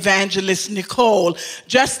also Evangelist Nicole,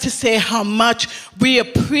 just to say how much we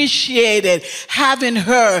appreciated having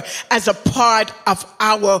her as a part of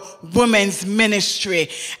our women's ministry.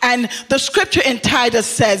 And the scripture in Titus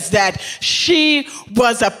says that she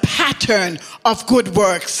was a pattern of good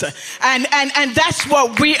works. And that's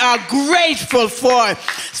what we are grateful for.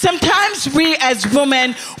 Sometimes we as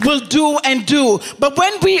women will do and do, but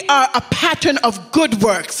when we are a pattern of good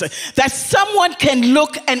works that someone can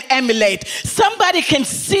look and emulate, somebody can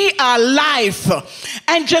see our life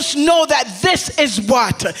and just know that this is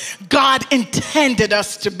what God intended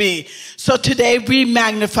us to be. So today we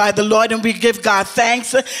magnify the Lord and we give God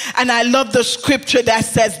thanks. And I love the scripture that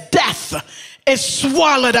says death is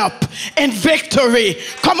swallowed up in victory.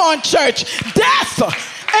 Come on, church. Death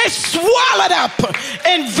is swallowed up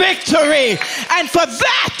in victory. And for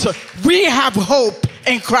that, we have hope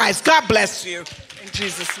in Christ. God bless you. In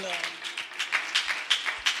Jesus' name.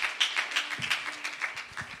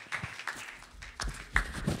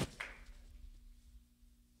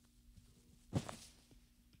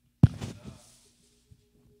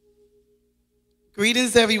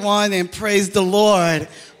 Greetings, everyone, and praise the Lord.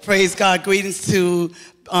 Praise God. Greetings to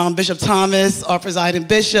Bishop Thomas, our presiding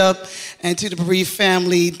bishop, and to the bereaved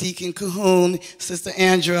family, Deacon Colquhoun, Sister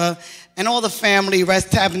Andrea, and all the family,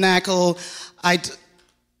 Rest Tabernacle.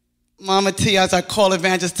 Mama T, as I call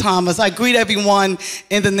Evangelist Thomas. I greet everyone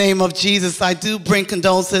in the name of Jesus. I do bring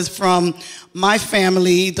condolences from my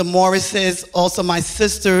family, the Morrises, also my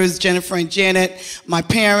sisters, Jennifer and Janet, my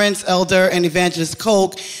parents, Elder and Evangelist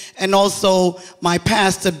Coke, and also my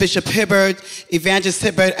pastor, Bishop Hibbert, Evangelist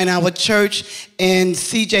Hibbert, and our church in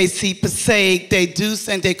CJC Passaic. They do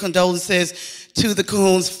send their condolences to the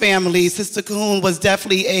Colquhoun's family. Sister Colquhoun was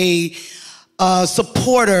definitely a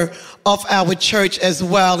supporter of our church as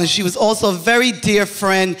well, and she was also a very dear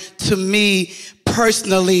friend to me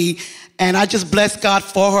personally, and I just bless God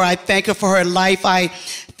for her. I thank her for her life. I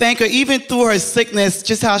thank her even through her sickness,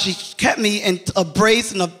 just how she kept me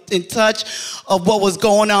embraced and in touch of what was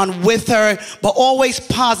going on with her, but always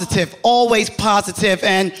positive, always positive.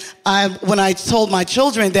 And when I told my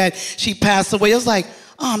children that she passed away, I was like,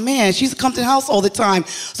 oh man, she used to come to the house all the time.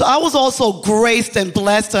 So I was also graced and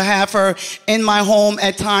blessed to have her in my home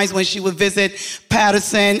at times when she would visit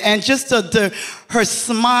Patterson, and just her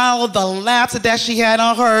smile, the laughter that she had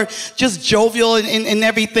on her, just jovial and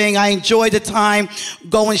everything. I enjoyed the time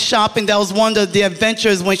going shopping. That was one of the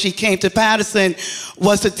adventures when she came to Patterson,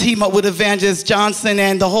 was to team up with Evangelist Johnson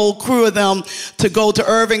and the whole crew of them to go to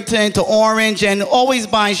Irvington, to Orange, and always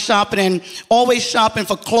buying shopping and always shopping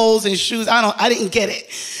for clothes and shoes. I didn't get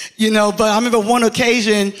it, you know, but I remember one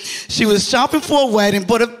occasion she was shopping for a wedding,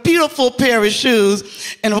 bought a beautiful pair of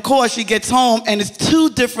shoes, and of course she gets home and it's two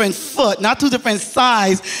different foot, not two different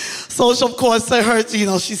size. So she, of course, said her, you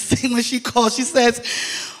know, when she calls, she says,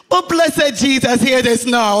 "But blessed Jesus, hear this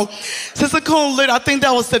now." Sister Colquhoun, I think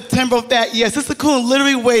that was September of that year. Sister Colquhoun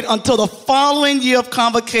literally waited until the following year of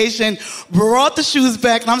convocation, brought the shoes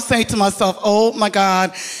back, and I'm saying to myself, oh my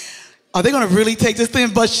God, are they going to really take this thing?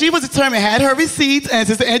 But she was determined, had her receipts, and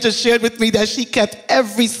Sister Angela shared with me that she kept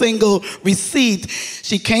every single receipt.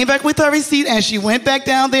 She came back with her receipt, and she went back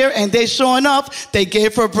down there, and they sure enough, they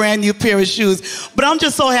gave her a brand new pair of shoes. But I'm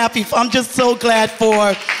just so happy. I'm just so glad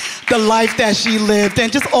for the life that she lived,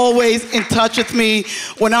 and just always in touch with me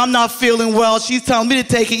when I'm not feeling well. She's telling me to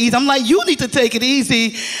take it easy. I'm like, you need to take it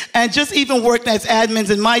easy. And just even working as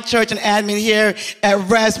admins in my church and admin here at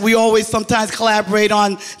Rest, we always sometimes collaborate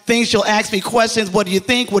on things. She'll ask me questions. What do you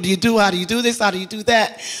think? What do you do? How do you do this? How do you do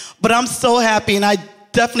that? But I'm so happy, and I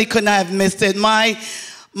definitely could not have missed it.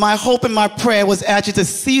 My hope and my prayer was actually to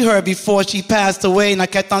see her before she passed away, and I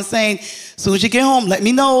kept on saying, as soon as you get home, let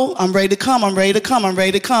me know. I'm ready to come. I'm ready to come. I'm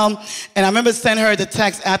ready to come. And I remember sending her the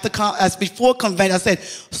text before convention. I said,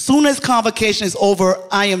 soon as convocation is over,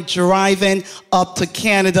 I am driving up to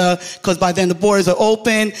Canada, because by then the borders are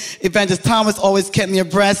open. Evangelist Thomas always kept me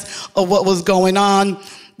abreast of what was going on.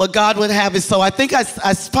 but God would have it so. I think I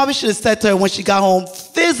probably should have said to her when she got home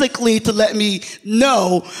physically to let me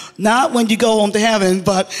know, not when you go home to heaven,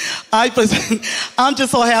 but I'm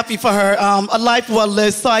just so happy for her. A life well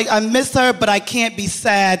lived. So I miss her, but I can't be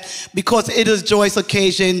sad because it is a joyous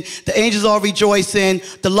occasion. The angels are rejoicing.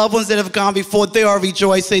 The loved ones that have gone before, they are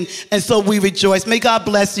rejoicing. And so we rejoice. May God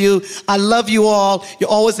bless you. I love you all. You're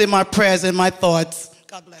always in my prayers and my thoughts.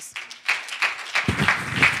 God bless.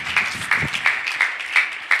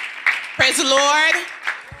 Praise the Lord.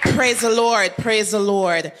 Praise the Lord. Praise the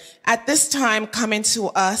Lord. At this time, coming to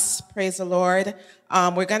us, praise the Lord,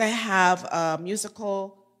 we're going to have a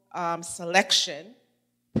musical selection.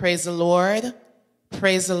 Praise the Lord.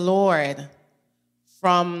 Praise the Lord.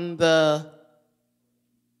 From the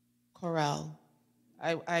chorale.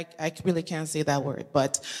 I really can't say that word,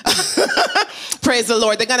 but praise the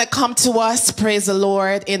Lord. They're going to come to us, praise the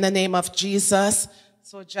Lord, in the name of Jesus.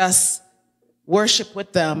 So just worship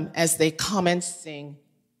with them as they come and sing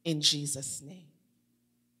in Jesus' name.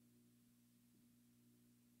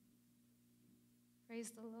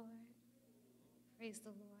 Praise the Lord. Praise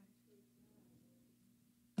the Lord.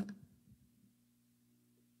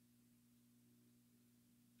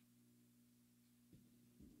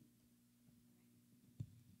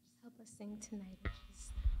 Help us sing tonight in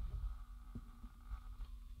Jesus' name.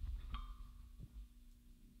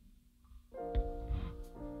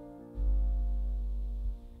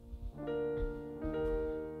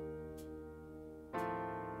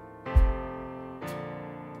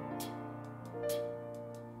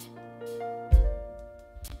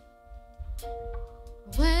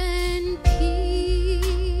 When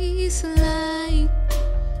peace like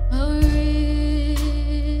a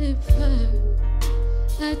river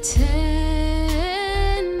attendeth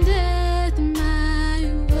my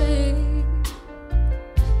way,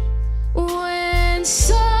 when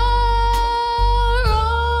sorrows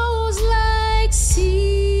like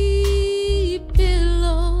sea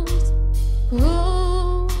billows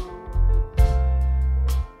roll,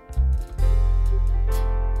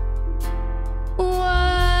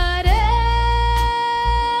 whatever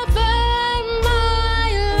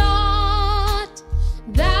my lot,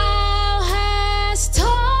 thou hast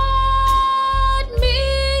taught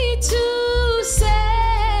me to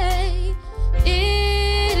say,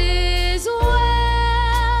 it is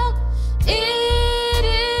well, it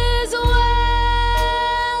is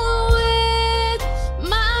well with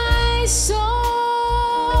my soul.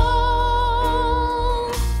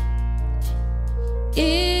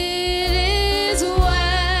 It is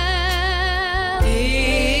well.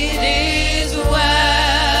 It is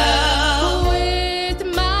well with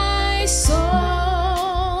my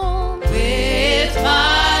soul. With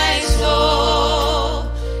my soul.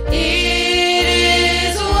 It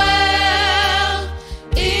is well.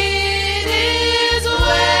 It is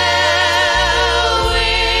well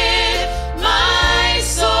with my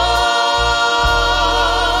soul.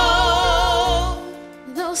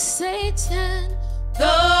 Though Satan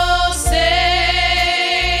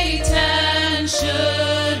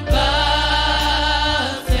should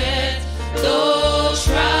buffet, though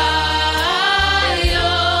trials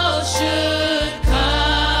should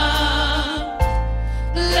come,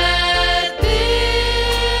 let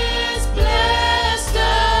this blessed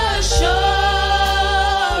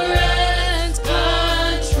assurance control,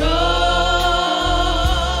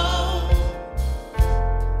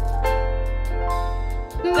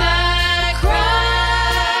 that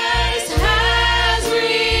Christ has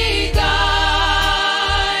regarded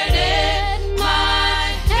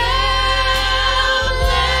my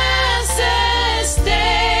helpless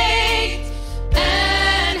estate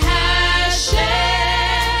and has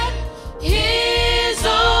shed his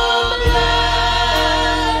own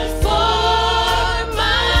blood for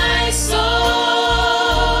my soul.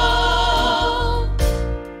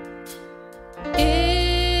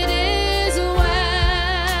 It is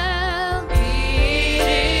well. It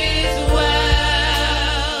is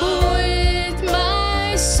well with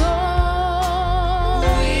my soul.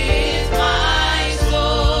 With my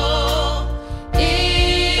soul.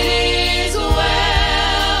 It is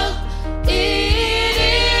well. It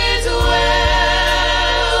is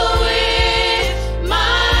well with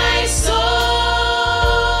my soul.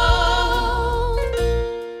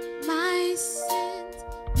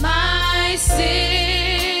 My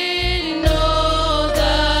sin, know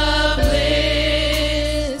the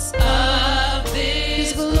bliss of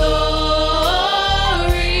this glorious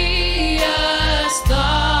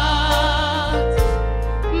thought.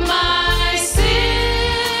 My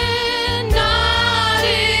sin, not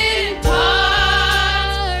in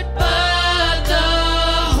part, but the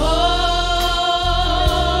whole.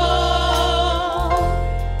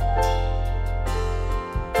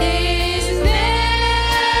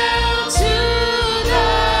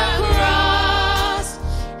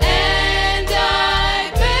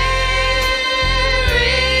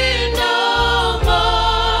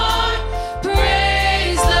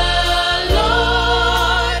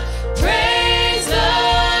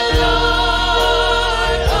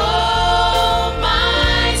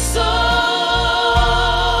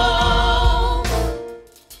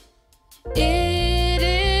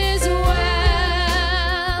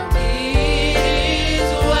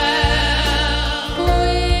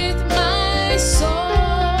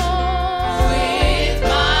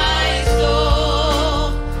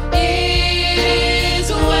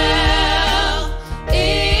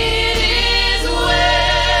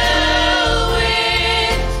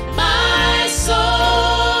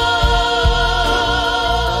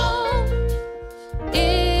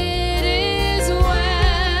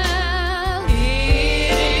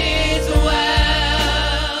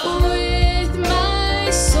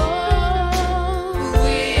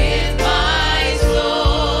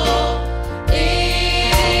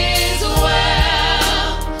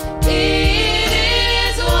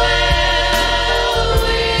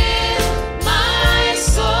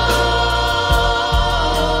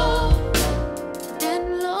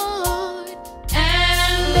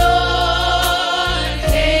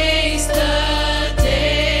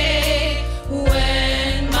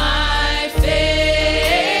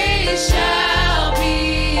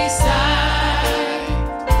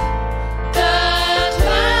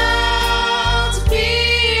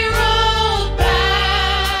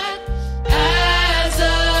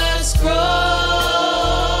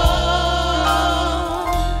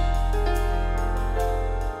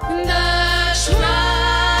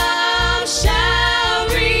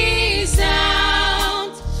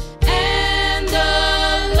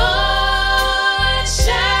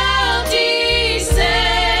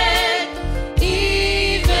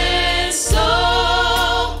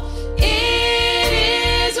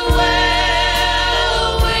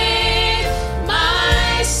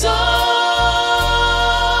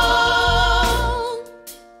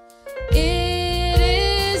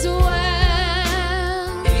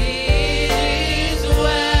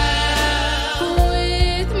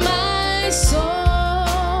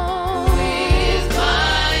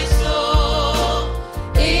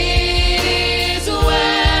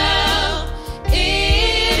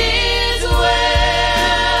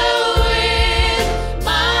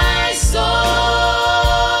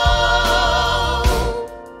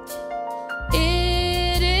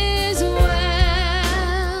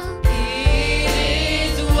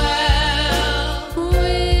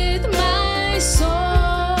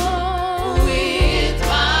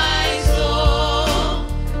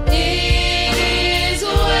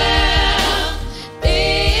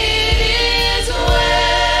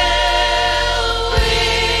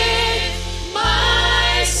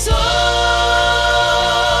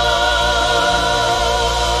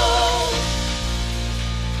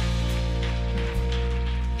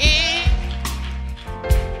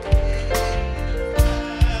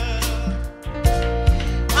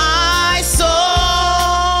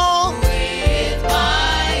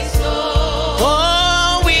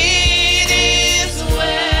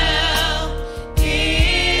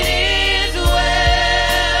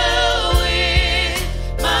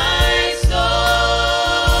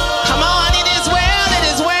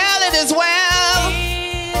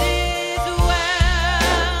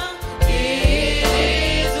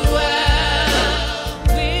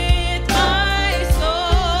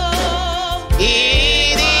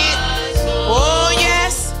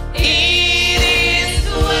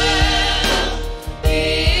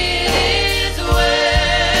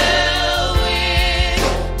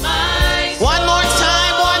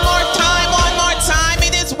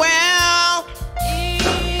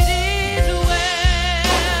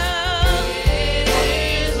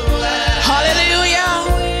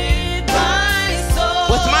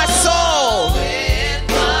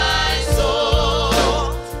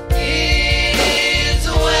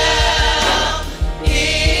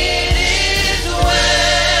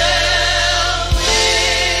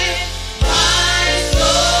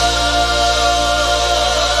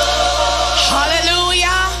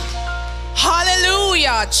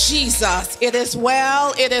 Jesus. It is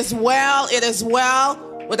well, it is well, it is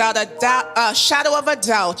well, without a shadow of a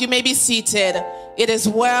doubt. You may be seated. It is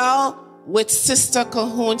well with Sister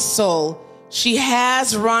Colquhoun's soul. She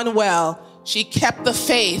has run well. She kept the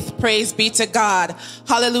faith. Praise be to God.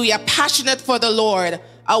 Hallelujah. Passionate for the Lord.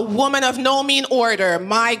 A woman of no mean order.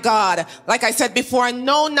 My God. Like I said before, a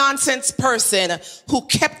no-nonsense person who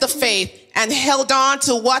kept the faith and held on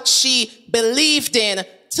to what she believed in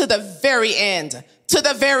to the very end. To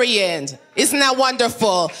the very end. Isn't that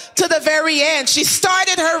wonderful? To the very end. She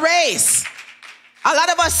started her race. A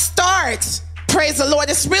lot of us start. Praise the Lord.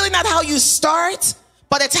 It's really not how you start,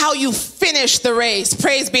 but it's how you finish the race.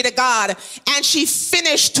 Praise be to God. And she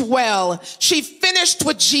finished well. She finished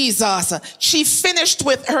with Jesus. She finished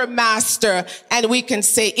with her master. And we can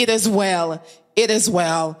say it is well. It is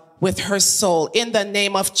well with her soul in the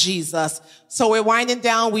name of Jesus. So we're winding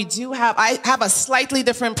down. I have a slightly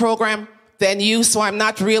different program than you, so I'm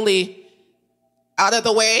not really out of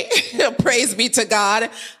the way. Praise be to God.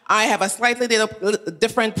 I have a slightly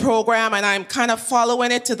different program, and I'm kind of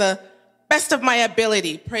following it to the best of my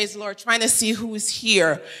ability. Praise the Lord. Trying to see who's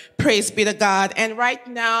here. Praise be to God. And right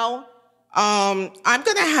now, I'm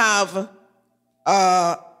going to have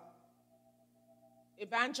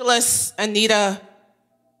Evangelist Anita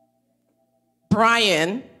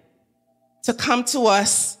Bryan to come to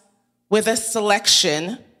us with a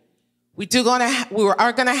selection. We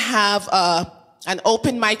are going to have an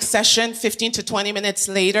open mic session 15 to 20 minutes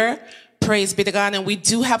later. Praise be to God. And we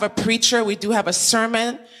do have a preacher. We do have a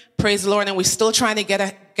sermon. Praise the Lord. And we're still trying to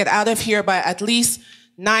get out of here by at least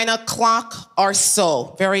 9 o'clock or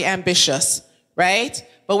so. Very ambitious, right?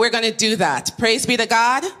 But we're going to do that. Praise be to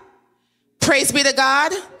God. Praise be to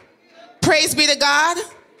God. Praise be to God.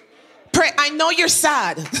 I know you're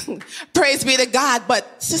sad. Praise be to God.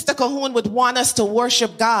 But Sister Colquhoun would want us to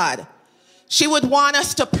worship God. She would want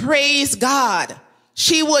us to praise God.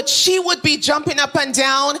 She would be jumping up and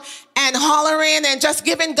down and hollering and just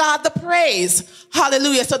giving God the praise.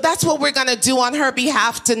 Hallelujah. So that's what we're going to do on her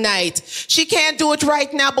behalf tonight. She can't do it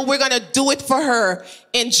right now, but we're going to do it for her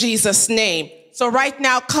in Jesus' name. So right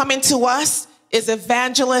now, coming to us is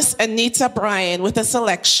Evangelist Anita Bryan with a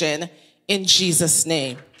selection in Jesus'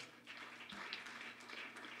 name.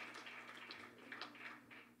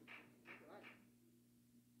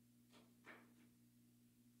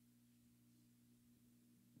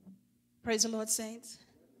 Praise the Lord, saints.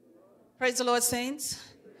 Praise the Lord, saints.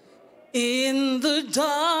 In the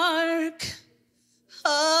dark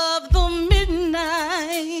of the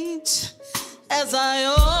midnight, as I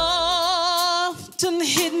often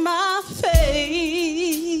hid my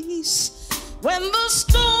face, when the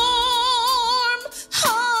storm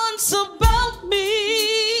haunts about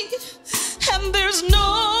me, and there's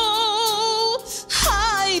no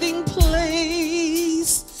hiding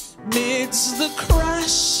place, midst the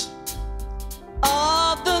crash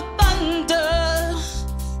of the thunder,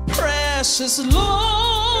 precious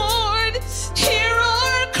Lord, hear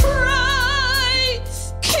our cry,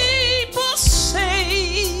 keep us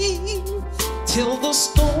safe till the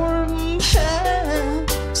storm passes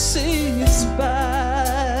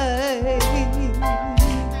by,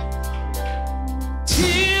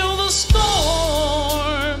 till the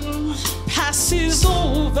storm passes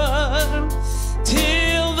over,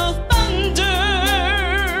 till the thunder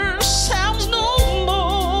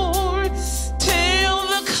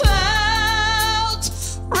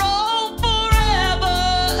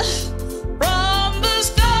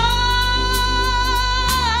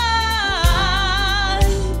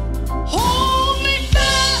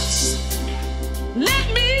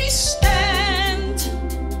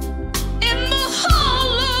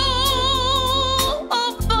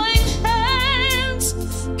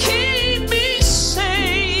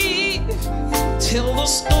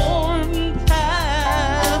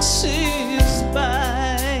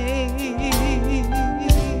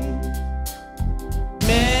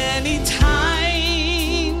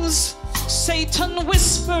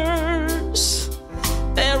whispers,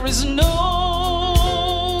 there is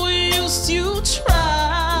no use you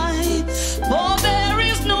try, for there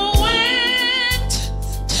is no end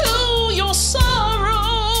to your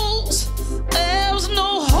sorrows, there's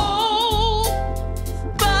no hope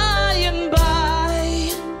by and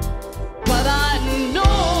by, but I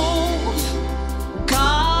know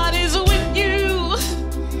God is with you,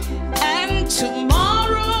 and tomorrow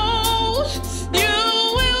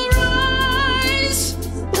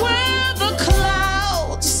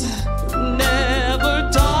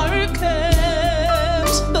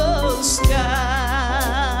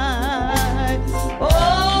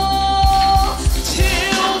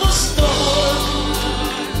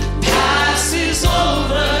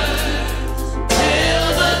over.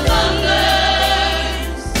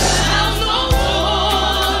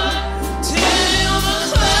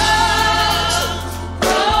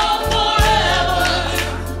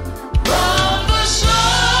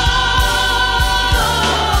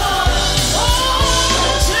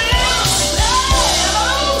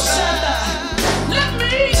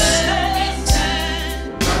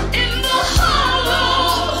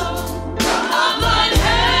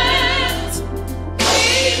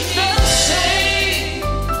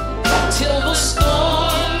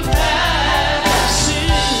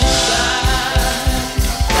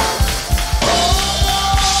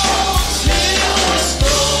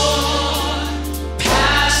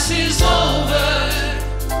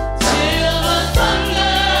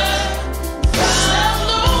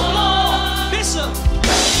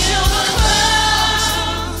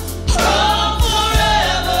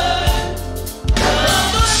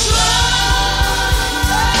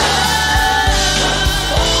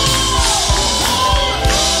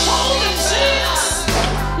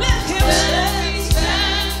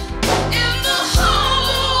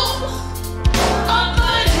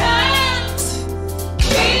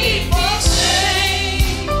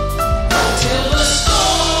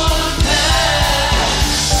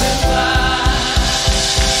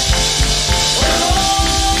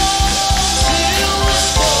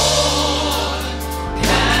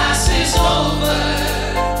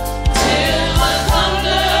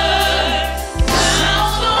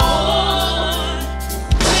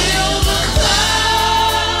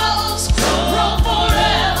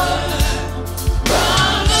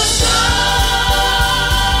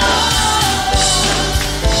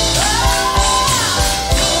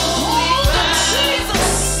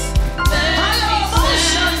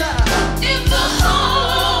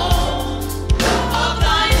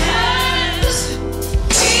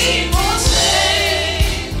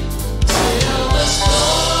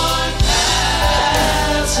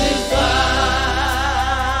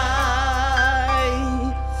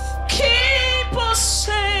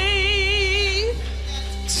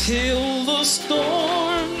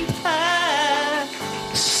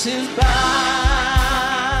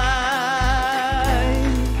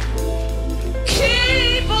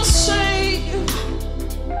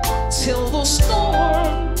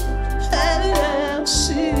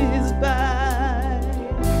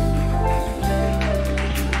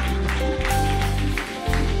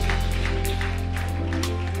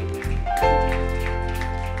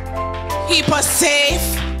 Keep us safe.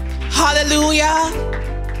 Hallelujah.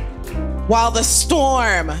 While the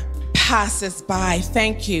storm passes by.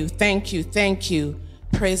 Thank you, thank you, thank you.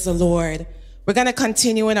 Praise the Lord. We're going to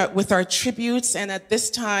continue with our tributes, and at this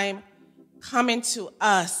time, coming to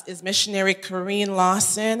us is missionary Corrine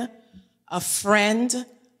Lawson, a friend,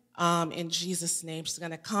 in Jesus' name. She's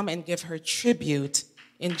going to come and give her tribute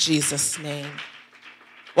in Jesus' name.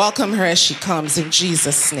 Welcome her as she comes in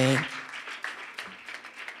Jesus' name.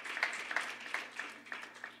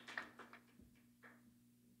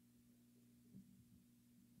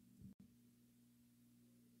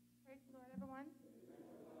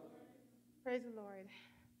 Praise the Lord.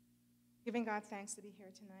 Giving God thanks to be here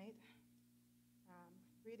tonight.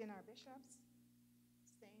 Reading our bishops,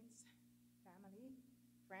 saints, family,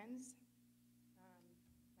 friends.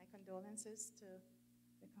 My condolences to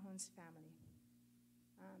the Colquhoun's family.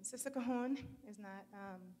 Sister Colquhoun is not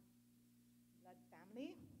blood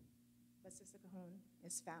family, but Sister Colquhoun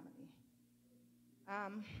is family.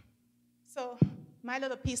 So my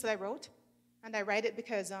little piece that I wrote, and I write it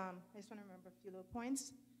because I just want to remember a few little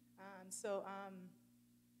points.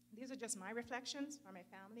 These are just my reflections for my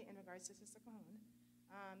family in regards to Sister Colquhoun.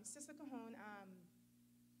 Sister Colquhoun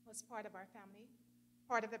was part of our family,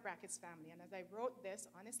 part of the Brackett's family. And as I wrote this,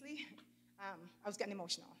 honestly, I was getting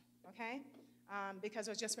emotional, okay? Because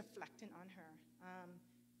I was just reflecting on her.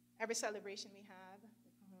 Every celebration we have, the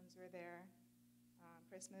Colquhouns were there.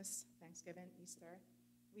 Christmas, Thanksgiving, Easter,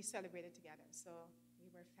 we celebrated together. So we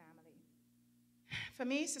were family. For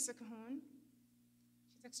me, Sister Colquhoun,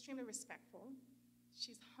 she's extremely respectful.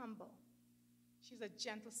 She's humble. She's a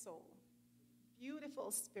gentle soul. Beautiful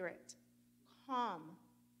spirit. Calm.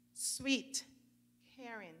 Sweet.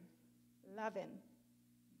 Caring. Loving.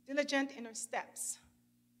 Diligent in her steps.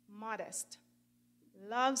 Modest.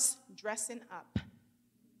 Loves dressing up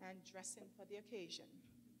and dressing for the occasion.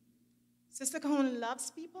 Sister Colquhoun loves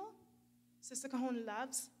people. Sister Colquhoun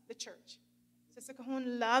loves the church. Sister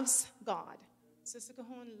Colquhoun loves God. Sister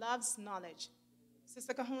Colquhoun loves knowledge.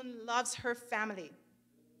 Sister Colquhoun loves her family.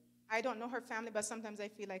 I don't know her family, but sometimes I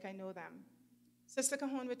feel like I know them. Sister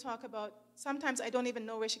Colquhoun would talk about, sometimes I don't even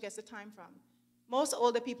know where she gets the time from. Most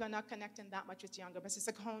older people are not connecting that much with younger, but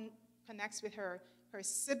Sister Colquhoun connects with her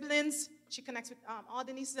siblings. She connects with all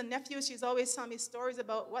the nieces and nephews. She's always telling me stories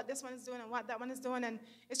about what this one is doing and what that one is doing, and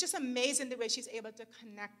it's just amazing the way she's able to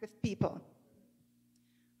connect with people.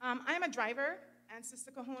 I am a driver, and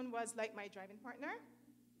Sister Colquhoun was like my driving partner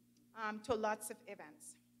to lots of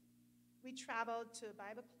events. We traveled to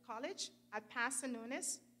Bible College at Pastor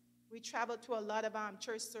Nunes. We traveled to a lot of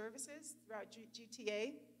church services throughout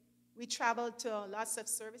GTA. We traveled to lots of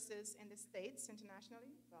services in the States,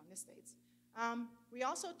 internationally, well, in the States. We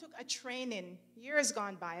also took a training years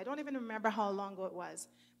gone by. I don't even remember how long ago it was,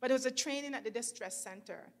 but it was a training at the Distress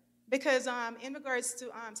Center. Because in regards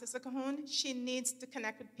to Sister Colquhoun, she needs to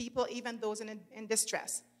connect with people, even those in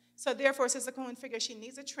distress. So therefore, Sister Colquhoun figures she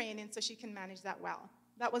needs a training so she can manage that well.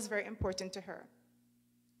 That was very important to her.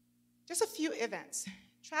 Just a few events.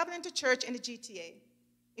 Traveling to church in the GTA.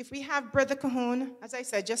 If we have Brother Colquhoun, as I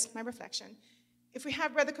said, just my reflection. If we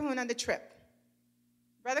have Brother Colquhoun on the trip,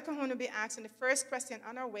 Brother Colquhoun will be asking the first question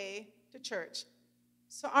on our way to church.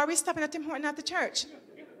 So are we stopping at Tim Horton at the church?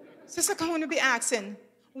 Sister Colquhoun will be asking,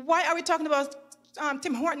 why are we talking about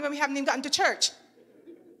Tim Horton when we haven't even gotten to church?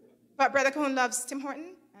 But Brother Colquhoun loves Tim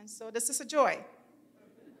Horton, and so does Sister Joy.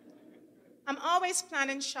 I'm always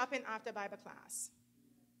planning shopping after Bible class.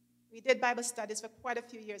 We did Bible studies for quite a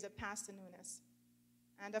few years at Pastor Nunes.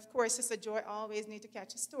 And of course, Sister Joy always needs to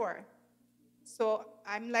catch a store. So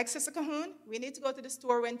I'm like Sister Colquhoun, we need to go to the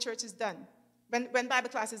store when church is done, when Bible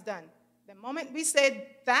class is done. The moment we said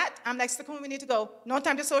that, I'm like, Sister Colquhoun, we need to go. No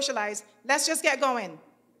time to socialize. Let's just get going.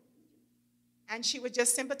 And she would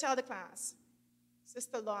just simply tell the class,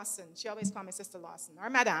 Sister Lawson, she always called me Sister Lawson, or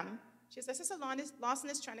Madame. She said, Sister Lawson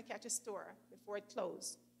is trying to catch a store before it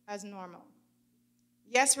closed, as normal.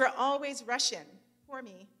 Yes, we're always rushing. Poor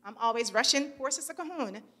me. I'm always rushing. Poor Sister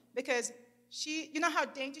Colquhoun, because she, you know how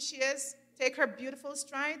dainty she is? Take her beautiful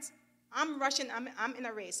strides. I'm rushing. I'm in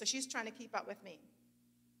a race, so she's trying to keep up with me.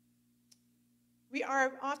 We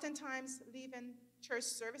are oftentimes leaving church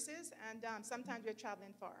services, and sometimes we're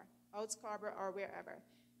traveling far, out Scarborough or wherever.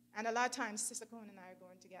 And a lot of times, Sister Colquhoun and I are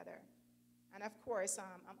going together. And of course,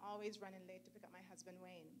 I'm always running late to pick up my husband,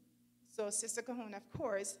 Wayne. So Sister Colquhoun, of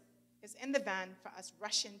course, is in the van for us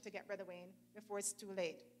rushing to get Brother Wayne before it's too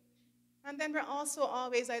late. And then we're also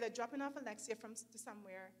always either dropping off Alexia to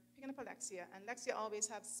somewhere, picking up Alexia, and Alexia always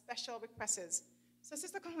has special requests. So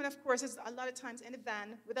Sister Colquhoun, of course, is a lot of times in the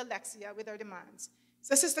van with Alexia with her demands.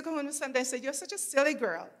 So Sister Colquhoun will sometimes say, you're such a silly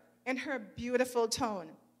girl, in her beautiful tone.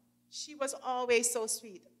 She was always so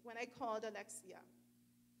sweet. When I called Alexia,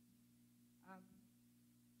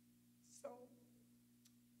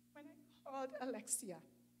 when I called Alexia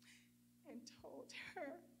and told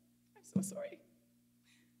her, I'm so sorry,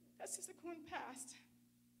 that Sister Colquhoun passed,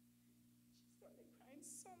 she started crying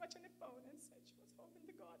so much on the phone and said she was hoping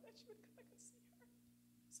to God that she would come back and see her.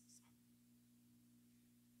 I'm so sorry.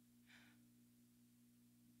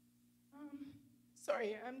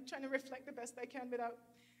 Sorry, I'm trying to reflect the best I can without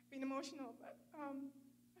being emotional, but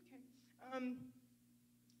okay.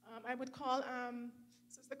 I would call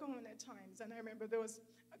Sister Colquhoun at times, and I remember there was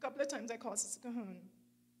a couple of times I called Sister Colquhoun,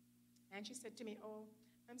 and she said to me, oh,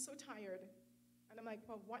 I'm so tired. And I'm like,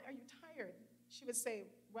 well, why are you tired? She would say,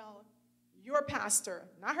 well, your pastor,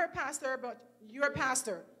 not her pastor, but your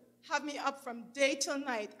pastor, have me up from day till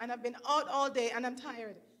night, and I've been out all day, and I'm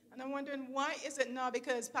tired. And I'm wondering, why is it now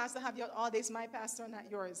because pastor have you out all day is my pastor,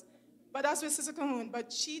 not yours? But that's with Sister Colquhoun,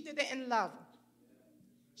 but she did it in love.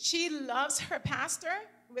 She loves her pastor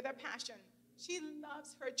with a passion. She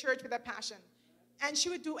loves her church with a passion. And she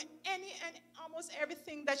would do any and almost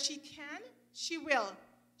everything that she can, she will.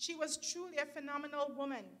 She was truly a phenomenal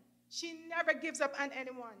woman. She never gives up on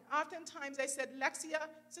anyone. Oftentimes I said, Lexia,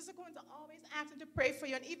 Sister Colquhoun is always asking to pray for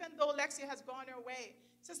you. And even though Lexia has gone her way,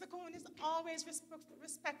 Sister Colquhoun is always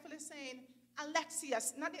respectfully saying, Alexia,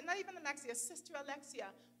 not even Alexia, Sister Alexia,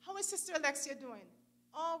 how is Sister Alexia doing?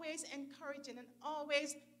 Always encouraging and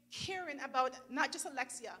always caring about not just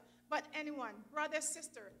Alexia, but anyone, brother,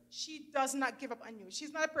 sister. She does not give up on you.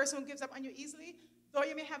 She's not a person who gives up on you easily. Though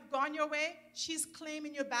you may have gone your way, she's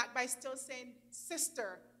claiming you back by still saying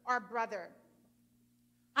sister or brother.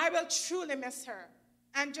 I will truly miss her.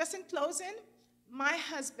 And just in closing, my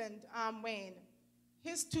husband, Wayne,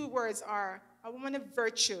 his 2 words are a woman of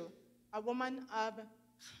virtue, a woman of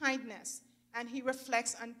kindness. And he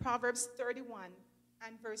reflects on Proverbs 31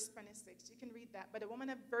 and verse 26. You can read that. But a woman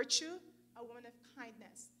of virtue, a woman of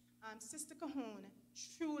kindness. Sister Colquhoun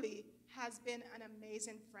truly has been an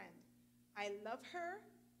amazing friend. I love her.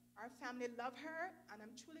 Our family love her. And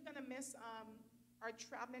I'm truly going to miss our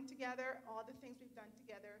traveling together, all the things we've done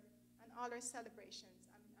together, and all our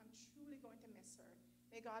celebrations. I'm truly going to miss her.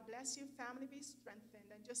 May God bless you. Family, be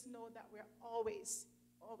strengthened. And just know that we're always,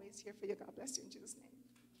 always here for you. God bless you in Jesus' name.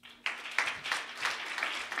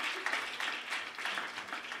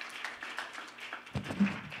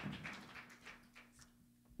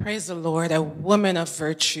 Praise the Lord, a woman of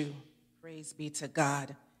virtue. Praise be to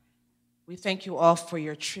God. We thank you all for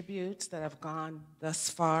your tributes that have gone thus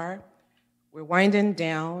far. We're winding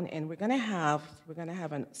down, and we're gonna have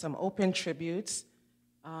some open tributes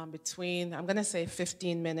between, I'm gonna say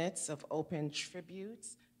 15 minutes of open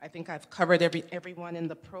tributes. I think I've covered everyone in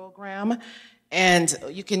the program, and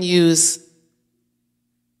you can use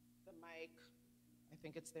the mic. I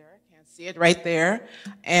think it's there. I can't see it right there.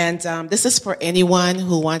 And this is for anyone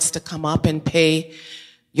who wants to come up and pay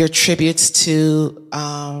your tributes to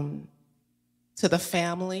the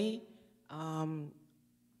family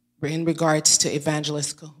in regards to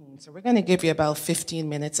Evangelist Colquhoun. So we're going to give you about 15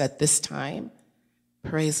 minutes at this time.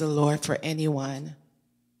 Praise the Lord for anyone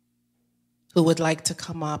who would like to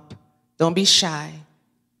come up. Don't be shy.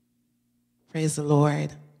 Praise the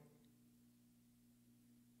Lord.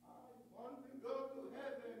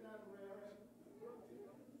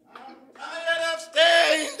 Tired of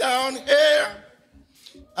staying down here.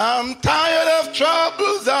 I'm tired of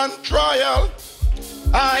troubles and trials.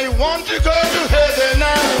 I want to go to heaven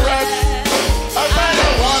and rest. I said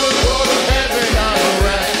I want to go to heaven and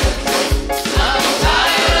rest. I'm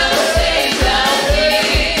tired of staying down here.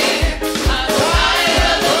 I'm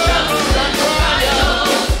tired of troubles and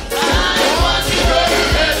trials. I want to go to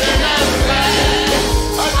heaven and rest.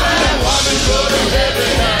 I said I want to go to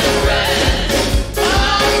heaven and rest.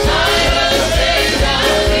 I'm tired of staying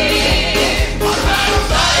down here. I'm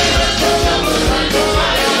tired of troubles and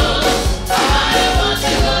trials. I want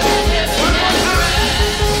to go to heaven and rest.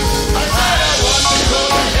 I said I want to go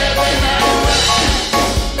to heaven and rest.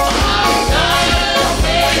 I'm tired of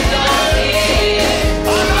staying down here.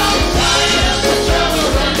 I'm tired of the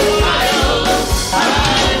troubles and trials. I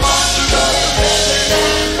want to go to heaven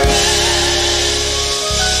and rest.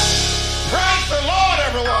 Praise the Lord,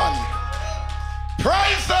 everyone.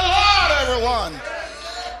 Praise the Lord, everyone.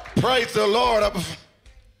 Praise the Lord.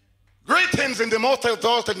 Greetings in the most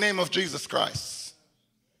exalted name of Jesus Christ.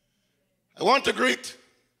 I want to greet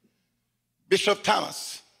Bishop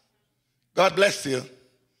Thomas. God bless you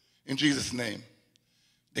in Jesus' name.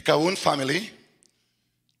 The Colquhoun family,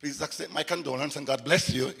 please accept my condolence and God bless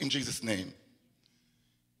you in Jesus' name.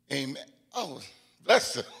 Amen. Oh,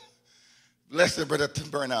 bless you. Bless you, Brother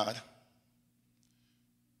Bernard.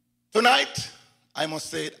 Tonight, I must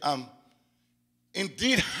say, I'm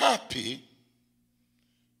indeed happy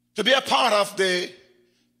to be a part of the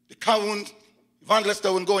Evangelist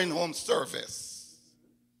Colquhoun going home service.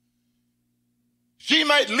 She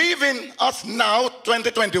might leave in us now,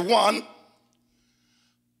 2021,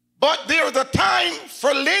 but there's a time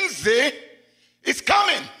for Lindsay. It's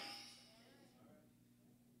coming.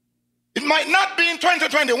 It might not be in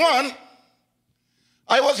 2021.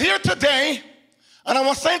 I was here today, and I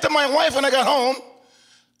was saying to my wife when I got home,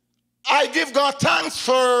 I give God thanks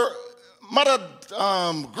for Mother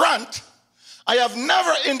Grant. I have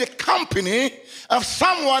never in the company of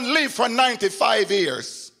someone live for 95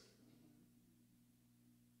 years.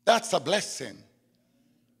 That's a blessing.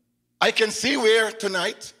 I can see where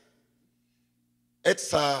tonight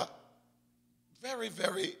it's very,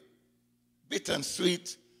 very bitter and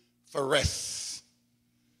sweet for rest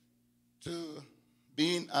to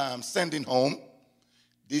being sending home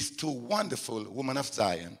these two wonderful women of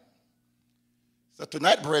Zion. So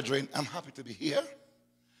tonight, brethren, I'm happy to be here.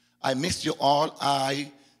 I miss you all. I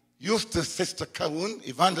used to Sister Colquhoun,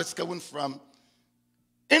 Evangelist Colquhoun from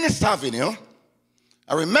Ennis Avenue.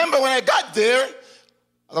 I remember when I got there,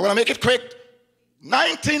 I want to make it quick,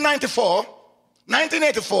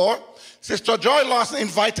 1984, Sister Joy Lawson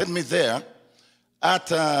invited me there at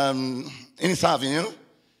Ennis Avenue,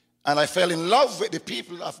 and I fell in love with the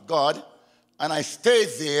people of God, and I stayed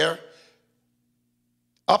there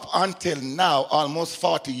up until now, almost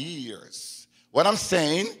 40 years. What I'm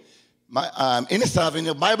saying, Ennis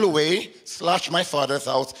Avenue, Bible Way, / my father's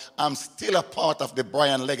house, I'm still a part of the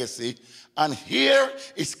Bryan legacy. And here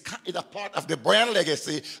is a part of the Bryan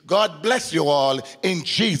legacy. God bless you all in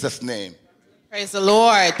Jesus' name. Praise the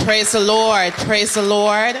Lord. Praise the Lord. Praise the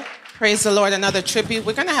Lord. Praise the Lord. Another tribute.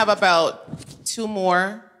 We're going to have about 2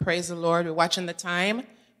 more. Praise the Lord. We're watching the time.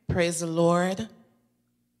 Praise the Lord.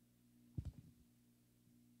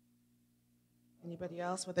 Anybody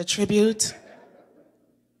else with a tribute?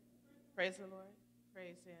 Praise the Lord.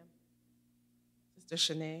 Praise him. Sister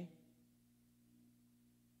Shanae.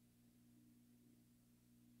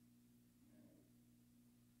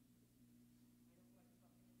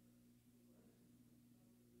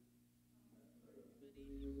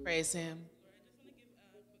 Praise him.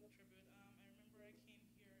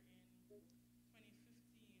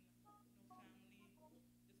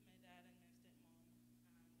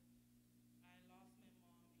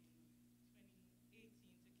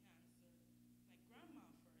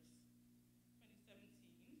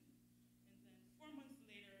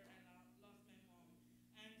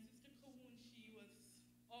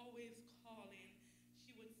 Always calling,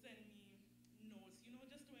 she would send me notes,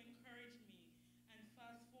 just to encourage me. And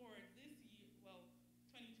fast forward this year, well,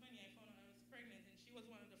 2020, I found out I was pregnant, and she was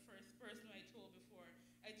one of the first person I told before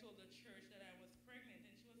I told the church that I was pregnant.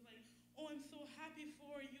 And she was like, "Oh, I'm so happy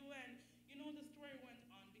for you." And the story went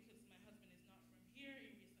on because my husband is not from here.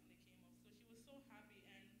 He recently came up, so she was so happy.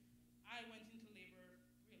 And I went into labor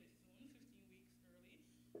really soon, 15 weeks early.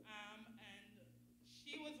 And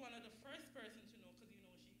she was one of the first person to know,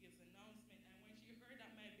 because she gives announcement. And when she heard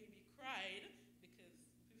that my baby cried, because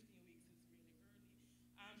 15 weeks is really early,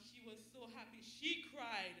 she was so happy. She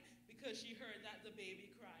cried because she heard that the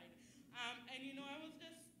baby cried. I was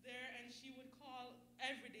just there, and she would call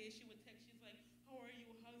every day. She would text. She's like, "How are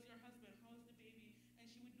you? How's your husband? How's the baby?"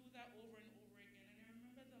 And she would do that over and over again. And I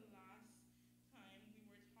remember the last time we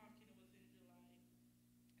were talking, it was in July,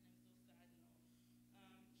 and I'm so sad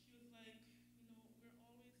now. She was like, "We're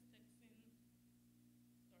always texting,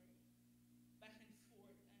 back and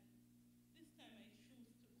forth, and this time I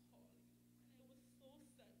choose to call you." And I was so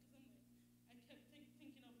sad, because I kept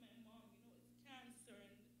thinking of my mom. It's cancer,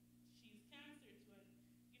 and she's cancer too,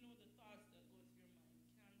 and the thoughts that go through your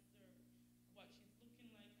mind, cancer, what she's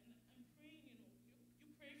looking like. And I'm praying, you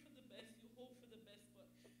pray for the best, you hope for the best, but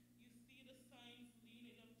you see the signs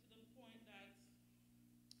leading up to the point that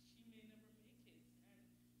she may never make it.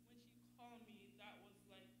 And when she called me, that was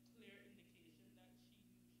like clear indication that she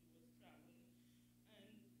knew she was traveling. And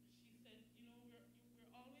she said,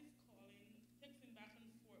 we're always calling, texting back and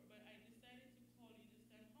forth, but I decided to call you this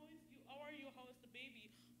time. How is you? How are you? How is the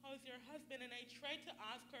baby? How is your husband? And I tried to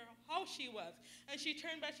ask her how she was. And she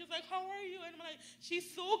turned back. She was like, "How are you?" And I'm like, she's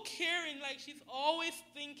so caring. Like, she's always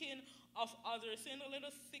thinking of others. In the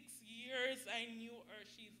little 6 years I knew her,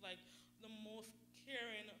 she's like the most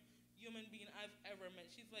caring human being I've ever met.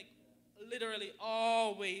 She's like literally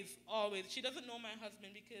always. She doesn't know my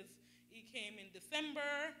husband because he came in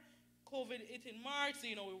December. COVID hit in March, so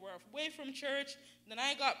we were away from church. Then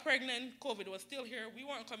I got pregnant. COVID was still here. We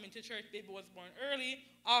weren't coming to church. Baby was born early,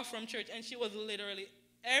 off from church. And she was literally,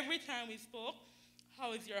 every time we spoke,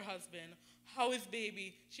 how is your husband? How is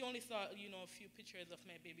baby? She only saw, a few pictures of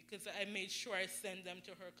my baby because I made sure I sent them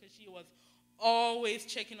to her because she was always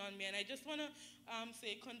checking on me. And I just want to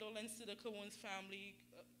say condolence to the Colquhoun's family.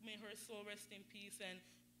 May her soul rest in peace and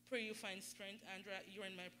pray you find strength. Andrea, you're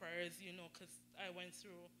in my prayers, because I went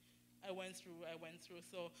through.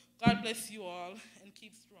 So God bless you all and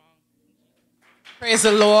keep strong. Praise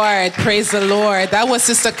the Lord. Praise the Lord. That was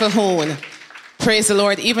Sister Colquhoun. Praise the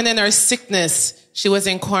Lord. Even in her sickness, she was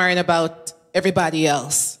inquiring about everybody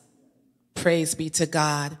else. Praise be to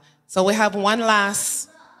God. So we have one last.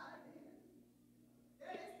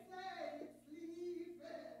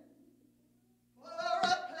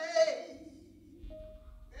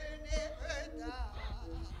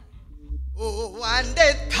 Oh, and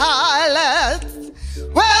the palace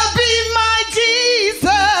will be my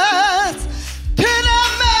Jesus to the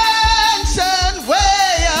mansion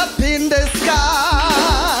way up in the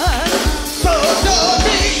sky. So don't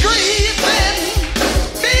be grieving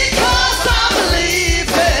because I'm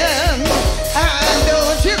leaving, and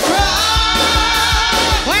don't you cry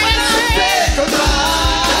when I say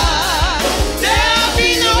goodbye. There'll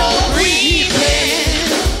be no grieving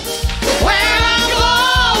when I'm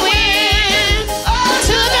going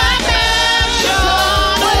to the mansion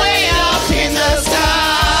way up in the sky.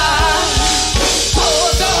 Oh,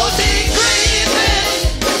 don't be grieving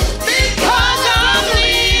because I'm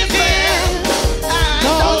leaving, and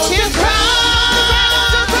don't you cry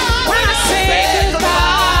when I say goodbye.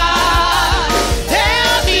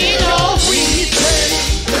 There'll be no weeping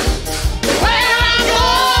when I'm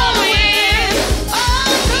going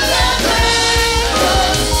to the mansion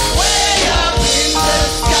way up in the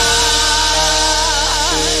sky.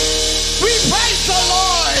 We praise the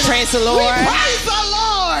Lord. Praise the Lord. We praise the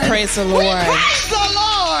Lord. Praise the We Lord. praise the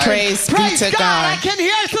Lord. Praise be to God. I can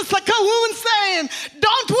hear Sister Colquhoun saying,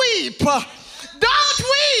 don't weep. Don't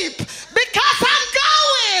weep because I'm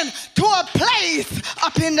going to a place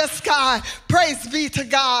up in the sky. Praise be to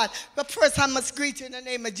God. But first I must greet you in the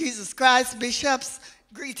name of Jesus Christ. Bishops,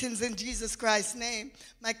 greetings in Jesus Christ's name.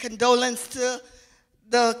 My condolence to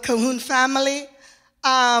the Colquhoun family.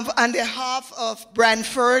 On behalf of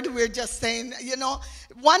Brantford, we're just saying,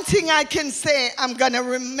 one thing I can say I'm going to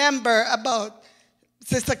remember about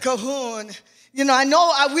Sister Colquhoun. I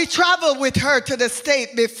know we traveled with her to the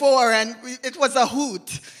state before, and it was a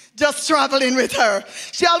hoot just traveling with her.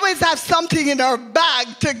 She always has something in her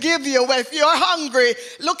bag to give you. If you're hungry,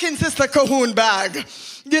 look in Sister Colquhoun bag,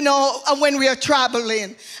 when we are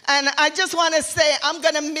traveling. And I just want to say, I'm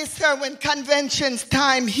going to miss her when convention's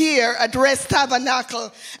time here at Rest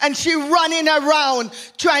Tabernacle. And she running around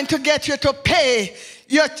trying to get you to pay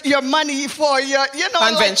your money for your,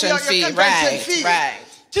 Convention fee. Right.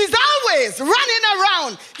 She's always running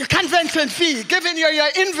around your convention fee, giving you your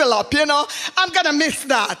envelope, I'm going to miss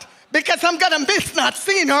that because I'm going to miss not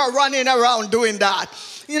seeing her running around doing that.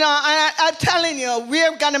 And I'm telling you,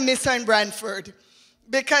 we're going to miss her in Brantford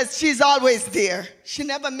because she's always there. She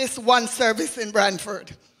never missed one service in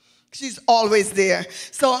Brantford. She's always there.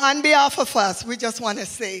 So on behalf of us, we just want to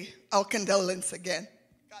say our condolence again.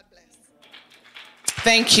 God bless.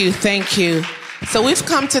 Thank you. Thank you. So we've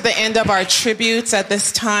come to the end of our tributes at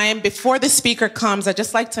this time. Before the speaker comes, I'd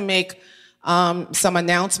just like to make some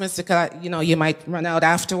announcements because, you might run out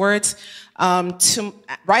afterwards.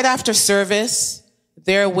 Right after service,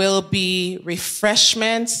 there will be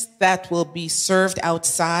refreshments that will be served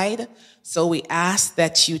outside. So we ask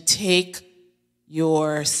that you take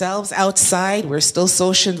yourselves outside. We're still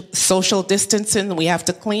social distancing. We have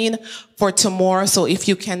to clean for tomorrow. So if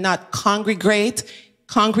you cannot congregate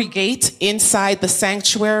inside the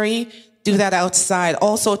sanctuary, do that outside.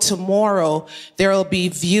 Also tomorrow, there will be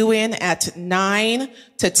viewing at 9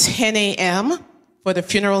 to 10 a.m. for the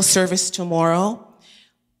funeral service tomorrow.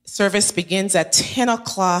 Service begins at 10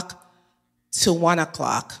 o'clock to 1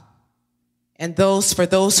 o'clock. And for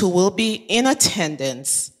those who will be in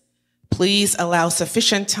attendance, please allow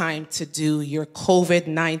sufficient time to do your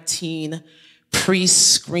COVID-19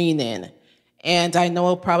 pre-screening. And I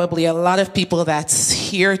know probably a lot of people that's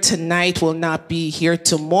here tonight will not be here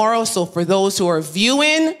tomorrow. So for those who are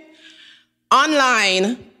viewing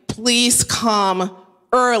online, please come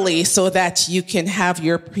early so that you can have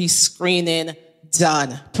your pre-screening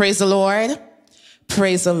done. Praise the Lord.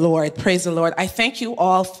 Praise the Lord. Praise the Lord. I thank you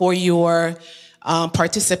all for your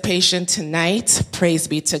participation tonight. Praise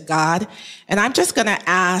be to God. And I'm just going to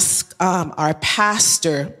ask our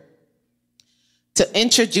pastor to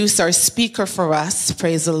introduce our speaker for us.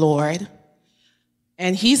 Praise the Lord.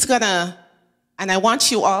 And I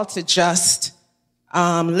want you all to just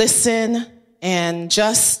listen and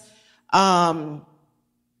just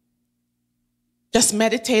just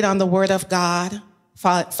meditate on the Word of God,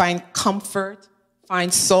 find comfort,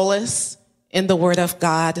 find solace in the Word of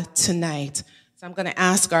God tonight. So I'm going to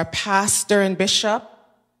ask our pastor and Bishop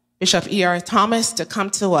E.R. Thomas, to come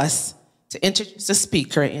to us to introduce the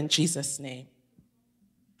speaker in Jesus' name.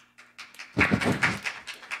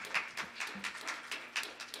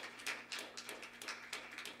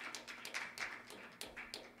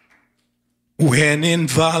 When in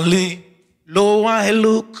valley low I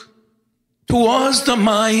look towards the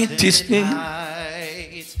mighty thing,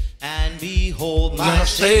 and behold my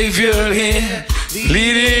Savior here,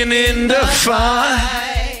 leading in the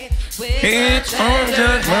fight. It's on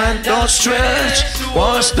judgment outstretched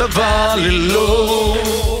towards the valley low.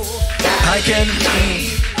 I can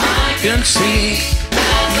see,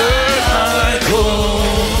 where I go.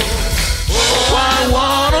 Oh, I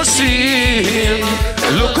want to see Him,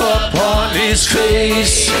 look upon His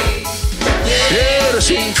face. Here to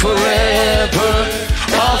sing forever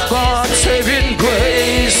of God's saving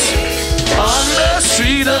grace. On the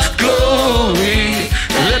street of glory,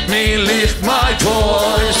 let me lift my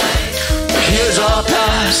voice. Here's our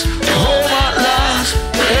past, home at last,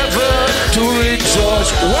 ever to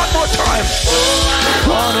rejoice. One more time. I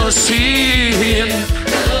wanna see Him,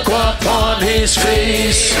 go upon His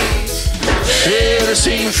face. Here to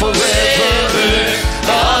sing forever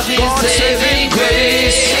of God's saving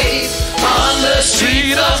grace. On the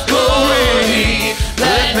street of glory,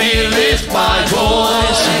 let me lift my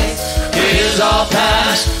voice. Here's our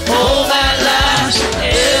past, home at last,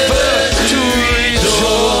 ever to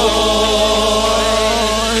rejoice.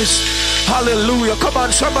 Hallelujah. Come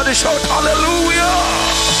on, somebody shout hallelujah.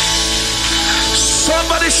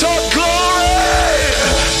 Somebody shout glory.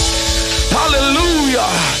 Hallelujah.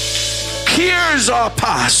 Here's our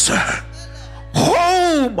pastor,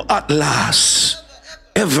 home at last,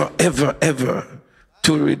 ever, ever, ever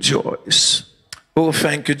to rejoice. Oh,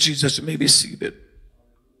 thank you, Jesus. You may be seated.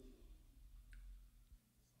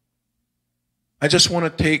 I just want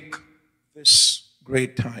to take this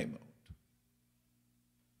great time out.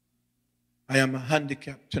 I am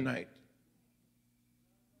handicapped tonight.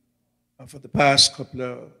 For the past couple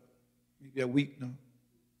of, maybe a week now.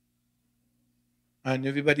 And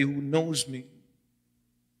everybody who knows me,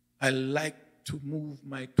 I like to move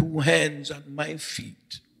my two hands and my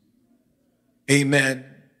feet. Amen.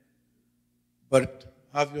 But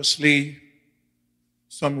obviously,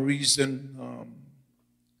 some reason,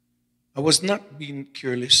 I was not being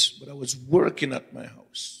careless, but I was working at my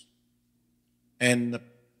house. And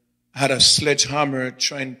I had a sledgehammer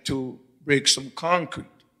trying to break some concrete.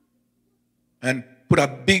 And put a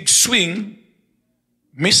big swing,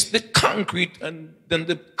 missed the concrete, and then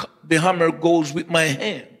the hammer goes with my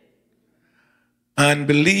hand. And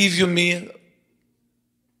believe you me,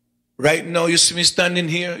 right now you see me standing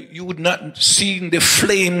here, you would not see the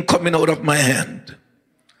flame coming out of my hand.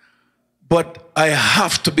 But I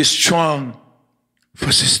have to be strong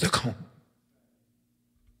for Sister Colquhoun.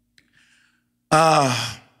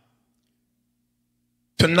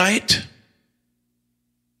 Tonight,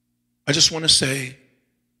 I just want to say,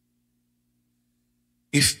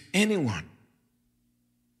 if anyone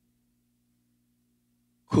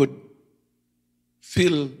could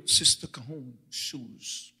fill Sister Colquhoun's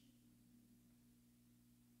shoes,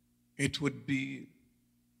 it would be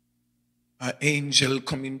an angel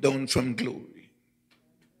coming down from glory.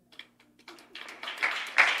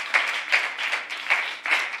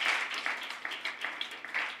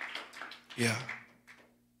 Yeah.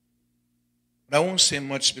 But I won't say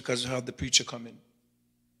much because I have the preacher coming.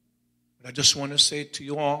 But I just want to say to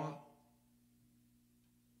you all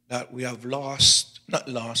that we have lost, not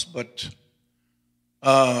lost, but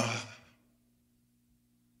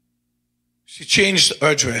she changed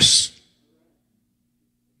her address,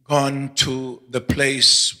 gone to the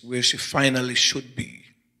place where she finally should be.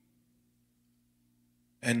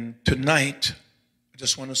 And tonight, I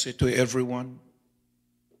just want to say to everyone,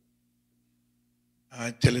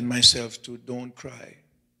 I'm telling myself to don't cry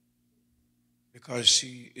because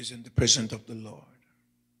she is in the presence of the Lord.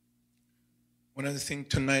 One of the things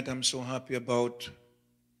tonight I'm so happy about,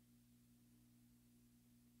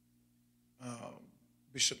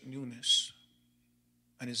 Bishop Nunes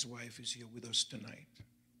and his wife is here with us tonight.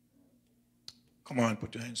 Come on,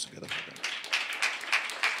 put your hands together for them.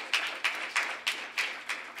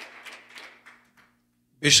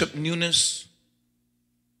 Bishop Nunes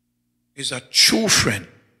is a true friend.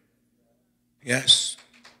 Yes,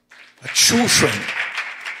 a true friend.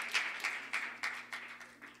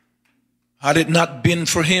 Had it not been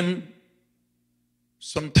for him,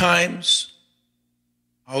 sometimes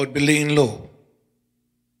I would be laying low.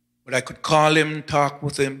 But I could call him, talk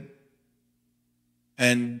with him,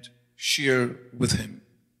 and share with him.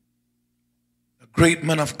 A great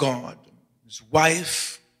man of God. His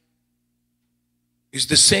wife is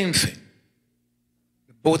the same thing.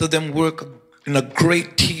 Both of them work in a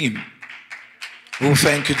great team. Oh,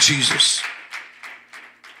 thank you, Jesus.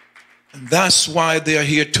 And that's why they are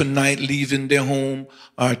here tonight, leaving their home,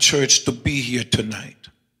 our church, to be here tonight.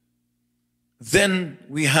 Then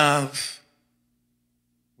we have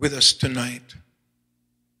with us tonight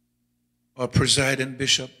our presiding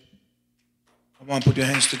bishop. I want to put your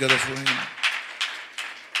hands together for him.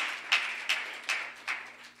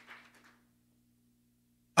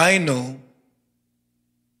 I know,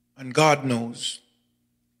 and God knows,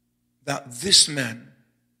 that this man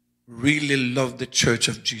really loved the Church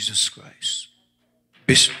of Jesus Christ.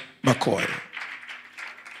 Bishop McCoy.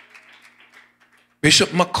 Bishop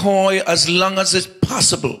McCoy, as long as it's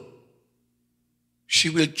possible, he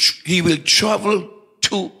will travel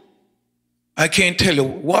to, I can't tell you,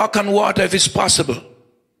 walk on water if it's possible,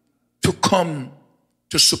 to come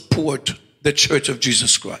to support the Church of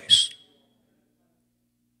Jesus Christ.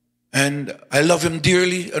 And I love him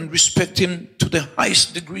dearly and respect him to the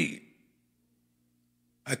highest degree.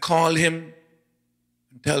 I call him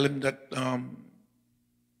and tell him that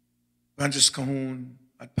Evangelist Colquhoun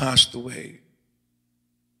had passed away.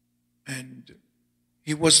 And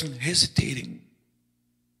he wasn't hesitating.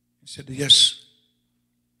 He said, yes,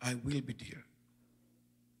 I will be there.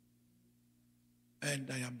 And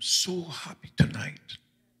I am so happy tonight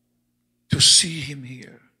to see him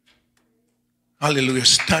here. Hallelujah,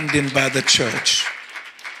 standing by the church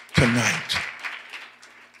tonight.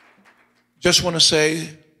 Just want to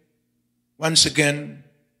say once again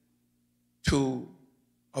to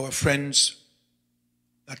our friends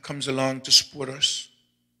that comes along to support us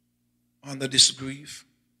under this grief.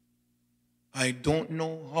 I don't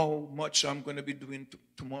know how much I'm going to be doing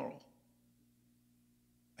tomorrow.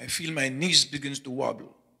 I feel my knees begins to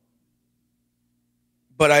wobble.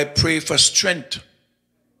 But I pray for strength.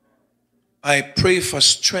 I pray for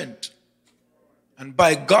strength. And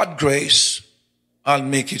by God's grace, I'll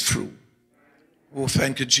make it through. Oh,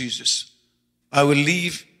 thank you, Jesus. I will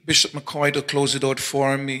leave Bishop McCoy to close it out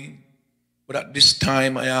for me. But at this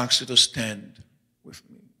time, I ask you to stand with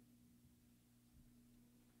me.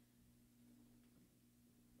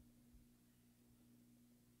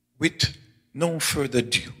 With no further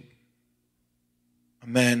ado, a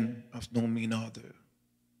man of no mean other,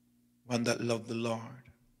 one that loved the Lord,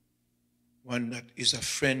 one that is a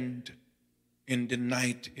friend in the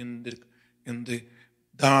night, in the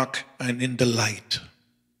dark and in the light.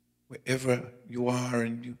 Wherever you are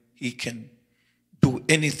and he can do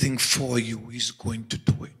anything for you, he's going to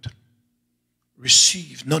do it.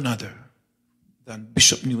 Receive none other than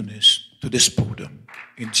Bishop Nunes to this podium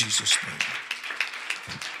in Jesus' name.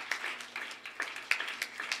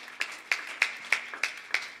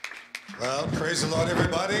 Well, praise the Lord,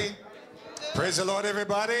 everybody. Praise the Lord,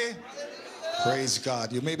 everybody. Praise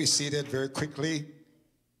God. You may be seated very quickly.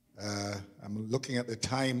 I'm looking at the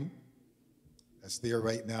time that's there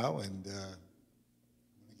right now, and I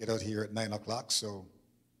get out here at 9 o'clock, so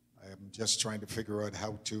I'm just trying to figure out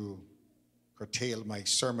how to curtail my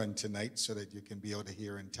sermon tonight so that you can be out of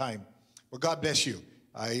here in time. Well, God bless you.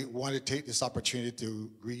 I want to take this opportunity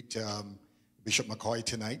to greet Bishop McCoy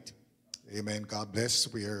tonight. Amen. God bless.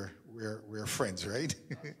 We're friends, right?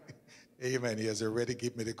 Amen. He has already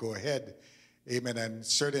given me the go ahead. Amen. And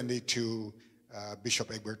certainly to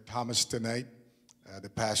Bishop Egbert Thomas tonight, the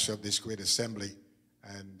pastor of this great assembly,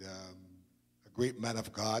 and a great man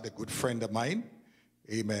of God, a good friend of mine.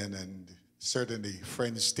 Amen. And certainly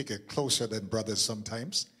friends stick it closer than brothers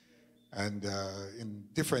sometimes. And in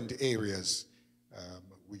different areas,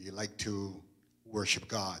 we like to worship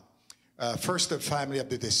God. First, the family of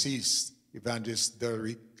the deceased, Evangelist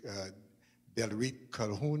Delreet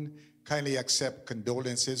Colquhoun, kindly accept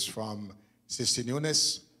condolences from Sister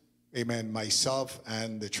Nunes, amen, myself,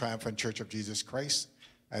 and the Triumphant Church of Jesus Christ,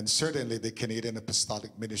 and certainly the Canadian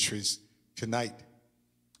Apostolic Ministries tonight.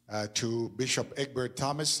 To Bishop Egbert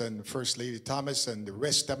Thomas and First Lady Thomas and the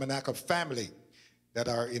rest Tabernacle family that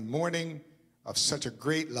are in mourning of such a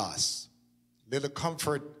great loss. Little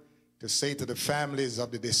comfort to say to the families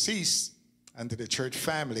of the deceased and to the church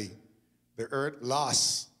family, the earth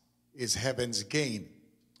loss is heaven's gain.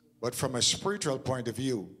 But from a spiritual point of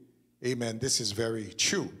view, amen, this is very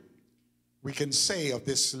true. We can say of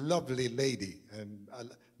this lovely lady, and a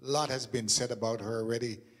lot has been said about her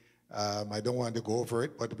already. I don't want to go over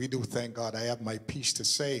it, but we do thank God. I have my piece to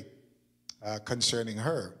say concerning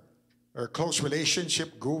her. Her close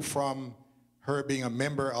relationship grew from her being a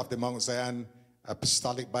member of the Mount Zion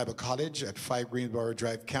Apostolic Bible College at 5 Greensboro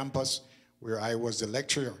Drive campus, where I was the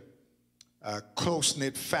lecturer. A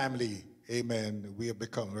close-knit family, amen, we have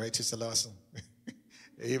become, right, Sister Lawson?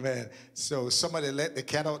 Amen. So somebody let the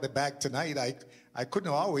cat out the bag tonight. I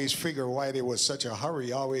couldn't always figure why there was such a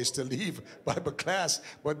hurry always to leave Bible class,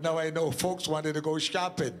 but now I know folks wanted to go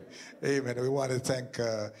shopping. Amen. We want to thank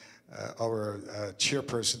our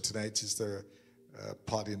chairperson tonight, Sister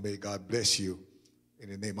Patty, and may God bless you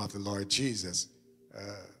in the name of the Lord Jesus.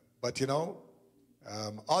 But you know,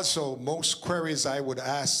 also most queries I would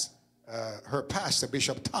ask her pastor,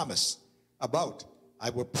 Bishop Thomas, about, I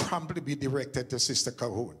would promptly be directed to Sister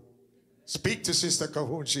Colquhoun. Speak to Sister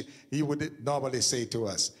Colquhoun, he would normally say to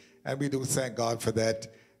us. And we do thank God for that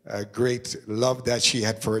great love that she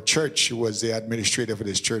had for her church. She was the administrator for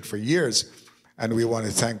this church for years. And we want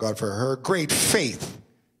to thank God for her great faith.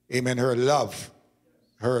 Amen. Her love,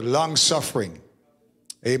 her long suffering.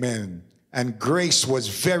 Amen. And grace was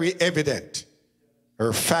very evident.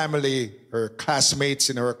 Her family, her classmates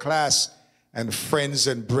in her class, and friends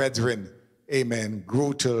and brethren, amen,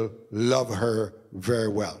 grew to love her very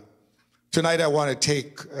well. Tonight I want to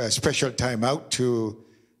take a special time out to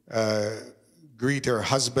greet her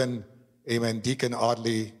husband, amen, Deacon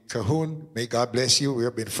Audley Colquhoun. May God bless you. We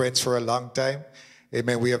have been friends for a long time.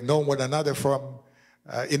 Amen. We have known one another from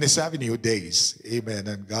Innis Avenue days. Amen.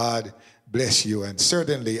 And God bless you. And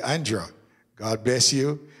certainly Andra, God bless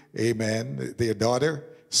you. Amen. Their daughter.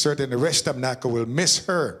 Certainly the rest of Naka will miss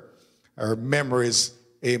her. Her memories,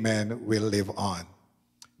 amen, will live on.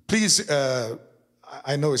 Please,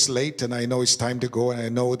 I know it's late and I know it's time to go, and I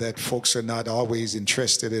know that folks are not always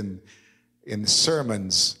interested in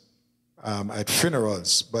sermons at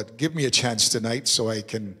funerals, but give me a chance tonight so I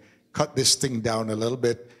can cut this thing down a little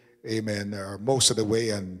bit, amen, or most of the way,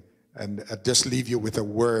 and just leave you with a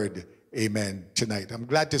word, amen, tonight. I'm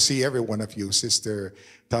glad to see every one of you. Sister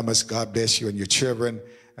Thomas, God bless you and your children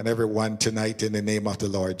and everyone tonight in the name of the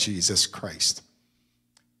Lord Jesus Christ.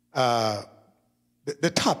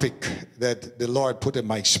 The topic that the Lord put in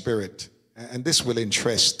my spirit, and this will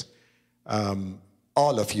interest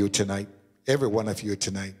all of you tonight, every one of you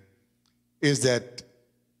tonight, is that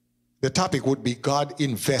the topic would be God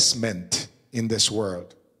investment in this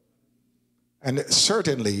world. And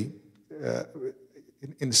certainly,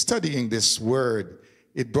 in studying this word,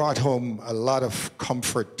 it brought home a lot of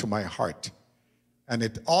comfort to my heart. And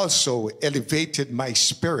it also elevated my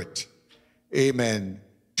spirit, amen,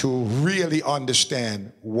 to really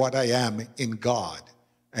understand what I am in God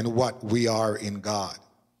and what we are in God.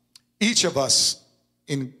 Each of us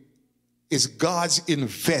is God's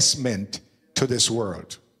investment to this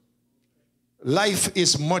world. Life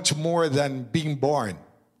is much more than being born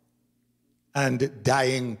and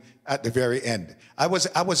dying at the very end. I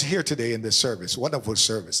was here today in this service, wonderful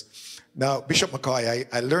service. Now, Bishop McCoy,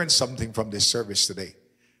 I learned something from this service today.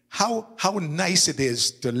 How nice it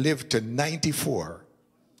is to live to 94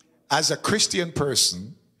 as a Christian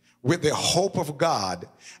person with the hope of God,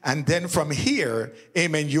 and then from here,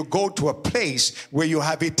 amen, you go to a place where you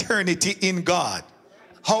have eternity in God.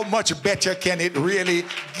 How much better can it really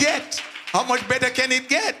get? How much better can it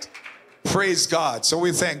get? Praise God. So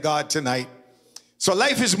we thank God tonight. So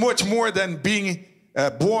life is much more than being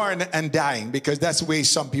born and dying, because that's the way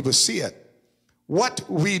some people see it. What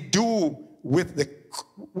we do with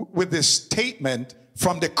this statement,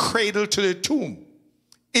 from the cradle to the tomb,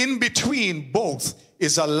 in between both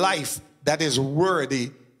is a life that is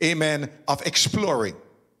worthy, amen, of exploring,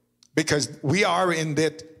 because we are in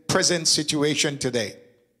that present situation today.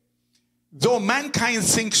 Though mankind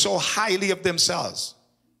thinks so highly of themselves,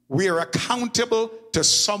 we are accountable to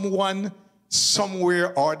someone,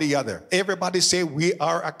 somewhere or the other. Everybody say we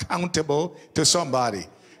are accountable to somebody.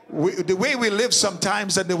 The way we live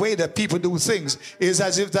sometimes and the way that people do things is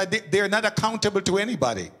as if that they're not accountable to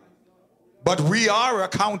anybody. But we are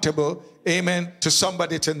accountable, amen, to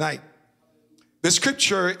somebody tonight. The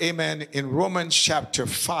scripture, amen, in Romans chapter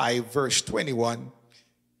 5, verse 21,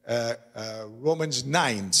 Romans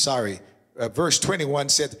 9, verse 21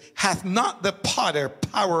 said, hath not the potter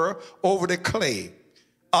power over the clay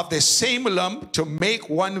of the same lump to make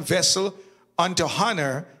one vessel unto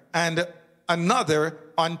honor and another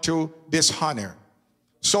unto dishonor?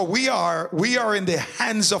 So we are in the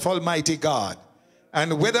hands of Almighty God.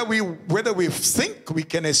 And whether we think we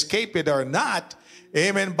can escape it or not,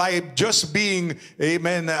 amen, by just being,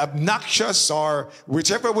 amen, obnoxious or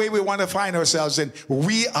whichever way we want to find ourselves in,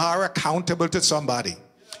 we are accountable to somebody.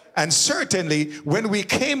 And certainly, when we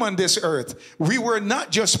came on this earth, we were not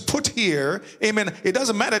just put here. Amen. It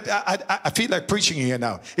doesn't matter. I feel like preaching here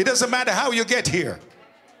now. It doesn't matter how you get here.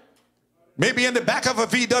 Maybe in the back of a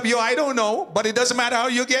VW, I don't know, but it doesn't matter how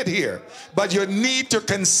you get here. But you need to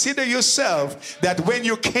consider yourself that when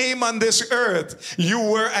you came on this earth, you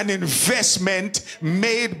were an investment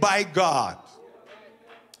made by God.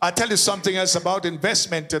 I'll tell you something else about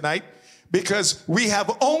investment tonight, because we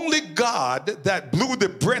have only God that blew the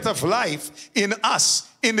breath of life in us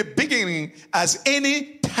in the beginning as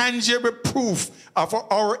any tangible proof of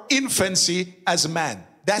our infancy as man.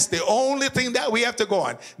 That's the only thing that we have to go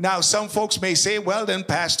on. Now, some folks may say, well, then,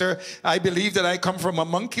 Pastor, I believe that I come from a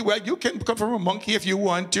monkey. Well, you can come from a monkey if you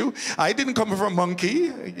want to. I didn't come from a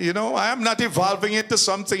monkey. You know, I am not evolving into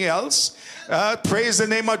something else. Praise the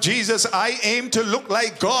name of Jesus. I aim to look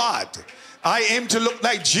like God. I aim to look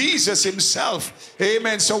like Jesus himself.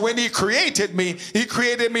 Amen. So when he created me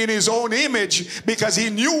in his own image because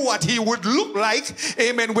he knew what he would look like.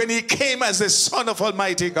 Amen. When he came as the Son of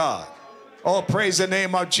Almighty God. Oh, praise the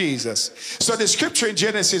name of Jesus. So the scripture in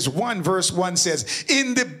Genesis 1 verse 1 says,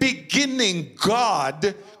 in the beginning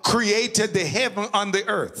God created the heaven and the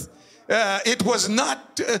earth. It was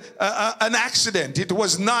not an accident. It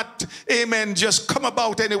was not, amen, just come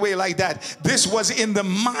about anyway like that. This was in the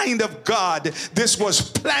mind of God. This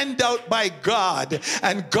was planned out by God.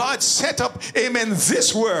 And God set up, amen,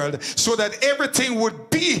 this world so that everything would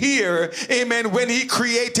be here, amen, when he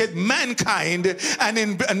created mankind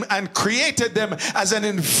and created them as an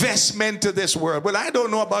investment to this world. Well, I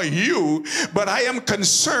don't know about you, but I am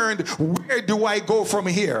concerned, where do I go from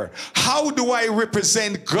here? How do I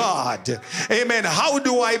represent God? Amen. How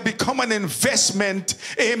do I become an investment,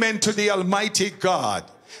 amen, to the Almighty God?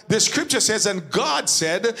 The scripture says, and God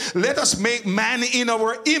said, let us make man in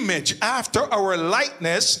our image, after our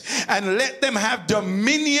likeness, and let them have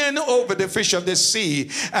dominion over the fish of the sea,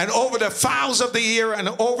 and over the fowls of the air, and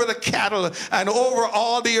over the cattle, and over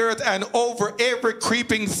all the earth, and over every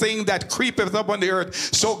creeping thing that creepeth upon the earth.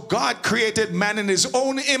 So God created man in his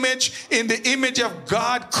own image. In the image of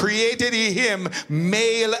God created he him,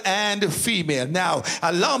 male and female. Now,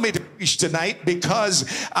 allow me to preach tonight, because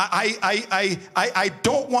I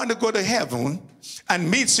don't want to go to heaven and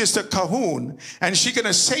meet Sister Colquhoun, and she's going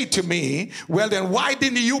to say to me, well, then why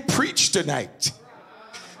didn't you preach tonight?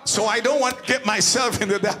 So I don't want to get myself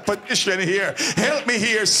into that position here. Help me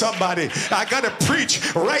here, somebody. I got to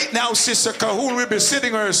preach right now. Sister Colquhoun will be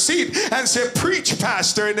sitting on her seat and say, preach,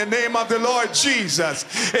 Pastor, in the name of the Lord Jesus.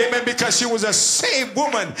 Amen. Because she was a saved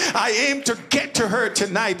woman. I aim to get to her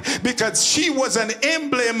tonight because she was an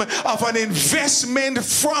emblem of an investment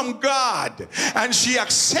from God. And she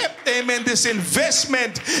accepted, amen, this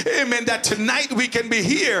investment, amen, that tonight we can be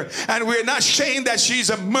here. And we're not saying that she's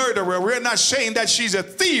a murderer. We're not saying that she's a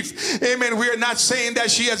thief. Amen. We are not saying that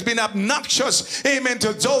she has been obnoxious, amen,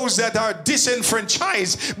 to those that are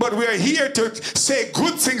disenfranchised, but we are here to say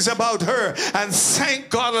good things about her. And thank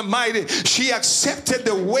God Almighty, she accepted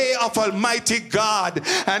the way of Almighty God.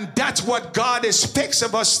 And that's what God expects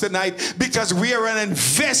of us tonight, because we are an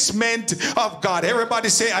investment of God. Everybody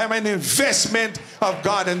say, I'm an investment of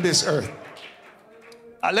God in this earth.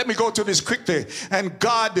 Let me go to this quickly. And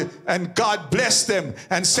God blessed them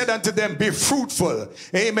and said unto them, be fruitful.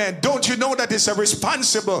 Amen. Don't you know that it's a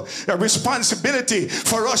responsibility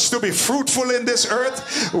for us to be fruitful in this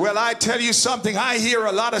earth? Well, I tell you something. I hear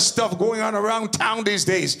a lot of stuff going on around town these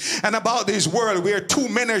days and about this world where two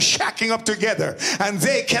men are shacking up together and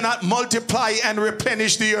they cannot multiply and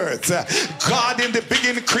replenish the earth. God in the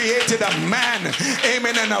beginning created a man,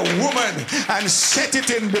 amen, and a woman, and set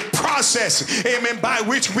it in the process, amen, by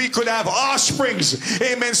which we could have offsprings,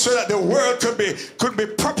 amen, so that the world could be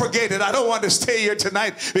propagated. I don't want to stay here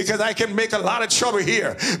tonight because I can make a lot of trouble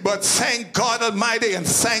here, but thank God Almighty, and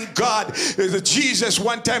thank God that Jesus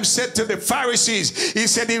one time said to the Pharisees, he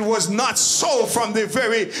said it was not so from the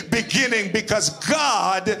very beginning, because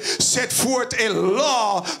God set forth a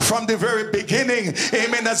law from the very beginning,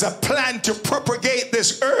 amen, as a plan to propagate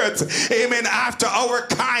this earth, amen, after our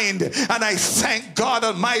kind. And I thank God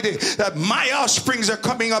Almighty that my offsprings are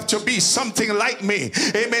coming up to be something like me.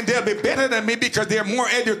 Amen. They'll be better than me because they're more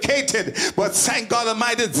educated. But thank God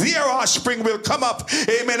Almighty, their offspring will come up.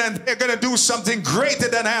 Amen. And they're going to do something greater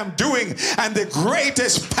than I am doing. And the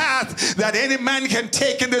greatest path that any man can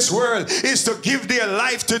take in this world is to give their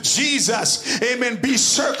life to Jesus. Amen. Be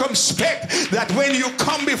circumspect that when you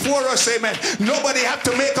come before us, amen, nobody have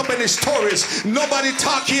to make up any stories. Nobody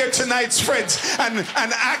talk here tonight, friends, and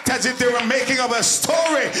act as if they were making up a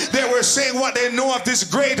story. They were saying what they know of this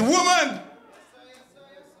great woman.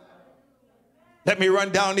 Let me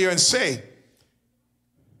run down here and say,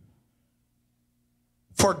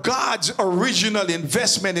 for God's original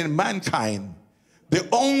investment in mankind, the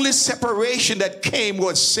only separation that came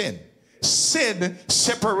was sin. sin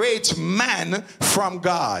separates man from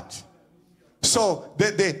God. So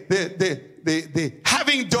the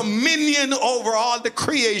having dominion over all the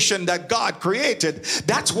creation that God created,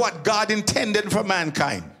 that's what God intended for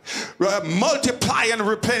mankind. Multiply and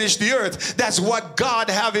replenish the earth. That's what God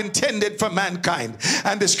have intended for mankind.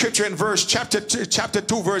 And the scripture in chapter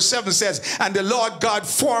 2 verse 7 says, and the Lord God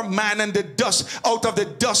formed man and the dust out of the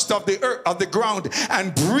dust of the earth, of the ground,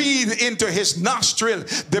 and breathed into his nostril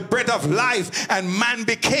the breath of life, and man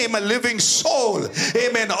became a living soul.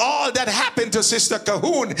 Amen. All that happened to Sister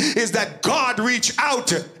Colquhoun is that God reached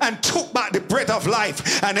out and took back the breath of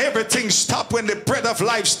life, and everything stopped when the breath of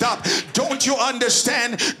life stopped. Don't you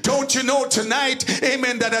understand? Don't you know tonight,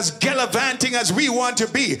 amen, that as gallivanting as we want to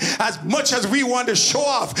be, as much as we want to show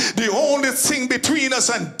off, the only thing between us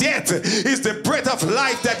and death is the breath of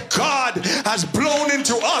life that God has blown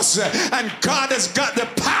into us. And God has got the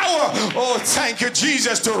power, oh thank you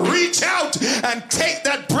Jesus, to reach out and take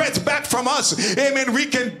that breath back from us. Amen. We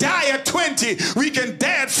can die at 20, we can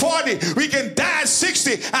die at 40, we can die at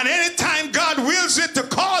 60, and anytime God wills it to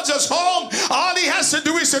cause us home, all he has to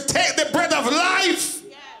do is to take the breath of life.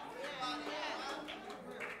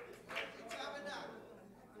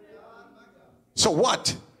 So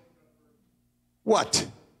what?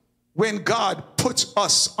 When God puts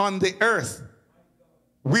us on the earth,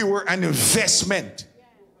 we were an investment.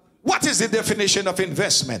 What is the definition of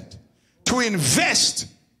investment? To invest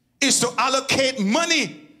is to allocate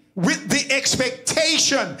money with the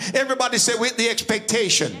expectation, everybody say with the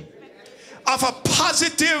expectation, of a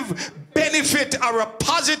positive benefit or a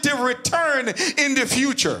positive return in the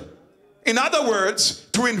future. In other words,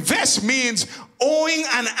 to invest means owning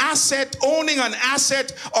an asset or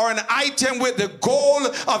an item with the goal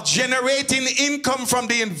of generating income from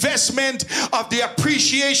the investment, of the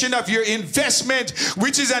appreciation of your investment,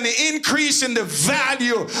 which is an increase in the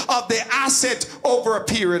value of the asset over a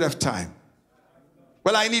period of time.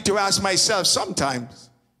 Well, I need to ask myself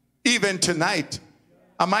sometimes, even tonight,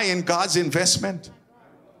 am I in God's investment?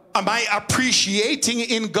 Am I appreciating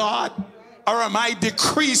in God? Or am I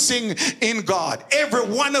decreasing in God? Every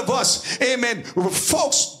one of us, amen.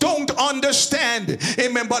 Folks don't understand,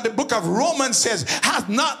 amen. But the book of Romans says, hath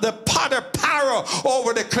not the potter power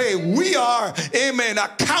over the clay? We are, amen,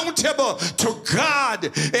 accountable to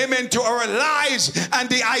God, amen, to our lives and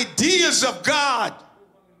the ideas of God.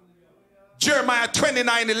 Jeremiah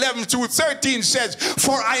 29:11-13 says,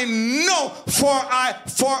 for I know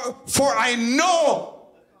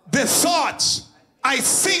the thoughts I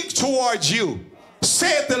think towards you,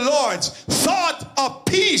 saith the Lord, thought of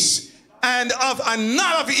peace and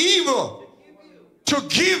not of evil, to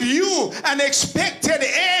give you an expected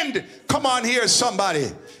end. Come on here,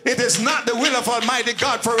 somebody. It is not the will of Almighty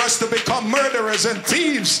God for us to become murderers and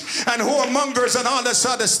thieves and whoremongers and all this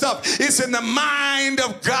other stuff. It's in the mind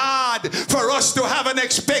of God for us to have an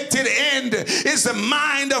expected end. It's the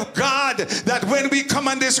mind of God that when we come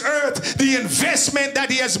on this earth, the investment that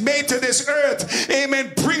he has made to this earth,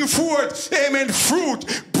 amen, bring forth, amen,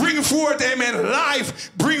 fruit, bring forth, amen, life,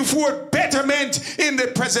 bring forth betterment in the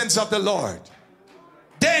presence of the Lord.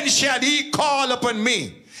 Then shall ye call upon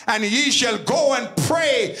me, and ye shall go and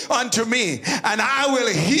pray unto me, and I will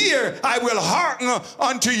hear, I will hearken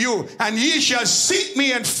unto you, and ye shall seek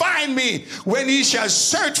me and find me when ye shall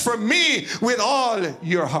search for me with all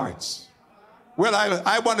your hearts. Well,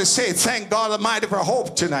 I want to say thank God Almighty for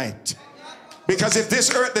hope tonight. Because if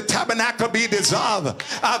this earth, the tabernacle, be dissolved,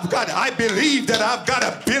 I believe that I've got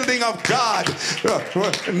a building of God.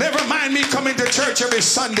 Never mind me coming to church every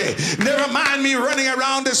Sunday. Never mind me running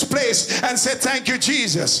around this place and say, thank you,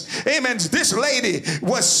 Jesus. Amen. This lady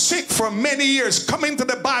was sick for many years, coming to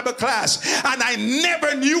the Bible class, and I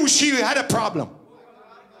never knew she had a problem.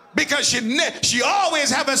 Because she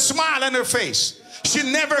always had a smile on her face. She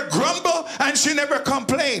never grumbled and she never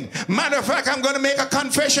complained. Matter of fact, I'm going to make a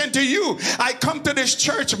confession to you. I come to this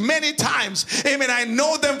church many times. Amen. I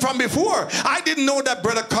know them from before. I didn't know that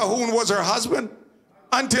Brother Colquhoun was her husband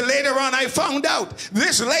until later on I found out.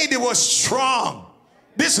 This lady was strong.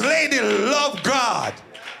 This lady loved God.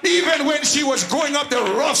 Even when she was going up the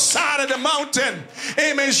rough side of the mountain,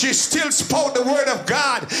 amen, she still spoke the word of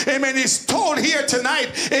God. Amen. It's told here tonight,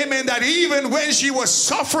 amen, that even when she was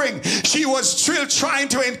suffering, she was still trying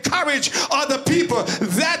to encourage other people.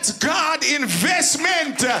 That's God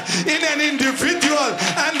investment in an individual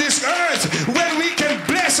and this earth. When we can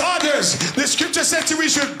bless others, the scripture says that we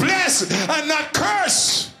should bless and not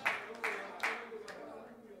curse.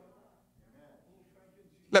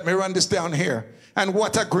 Let me run this down here. And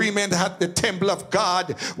what agreement hath the temple of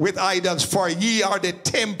God with idols? For ye are the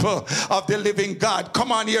temple of the living God.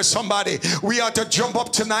 Come on here, somebody. We ought to jump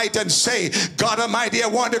up tonight and say, God Almighty, I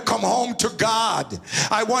want to come home to God.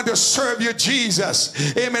 I want to serve you,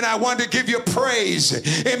 Jesus. Amen. I want to give you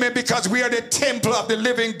praise. Amen. Because we are the temple of the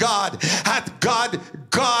living God. Hath God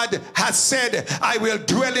has said, I will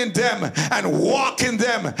dwell in them and walk in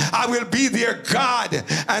them. I will be their God,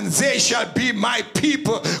 and they shall be my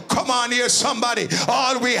people. Come on here, somebody.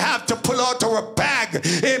 All we have to pull out our bag,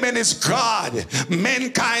 amen, is God.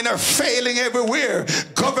 Mankind are failing everywhere.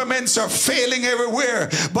 Governments are failing everywhere.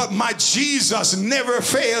 But my Jesus never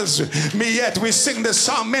fails me yet. We sing the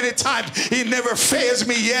song many times. He never fails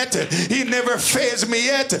me yet. He never fails me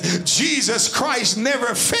yet. Jesus Christ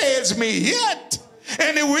never fails me yet.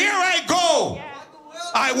 Anywhere I go,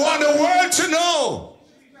 I want the world to know.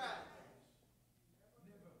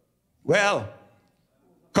 Well,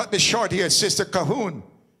 cut this short here. Sister Colquhoun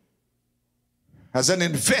as an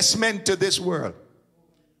investment to this world,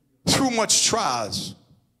 through much trials,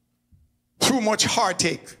 through much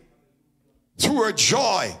heartache, through her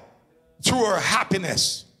joy, through her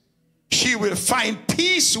happiness, she will find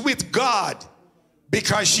peace with God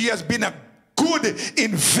because she has been a good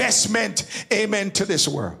investment, amen, to this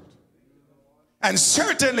world. And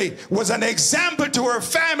certainly was an example to her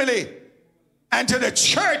family and to the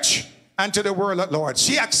church and to the world at large.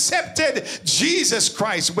 She accepted Jesus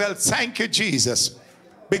Christ. Well, thank you, Jesus.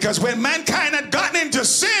 Because when mankind had gotten into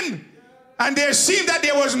sin and there seemed that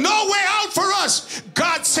there was no way out for us,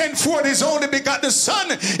 God sent forth his only begotten Son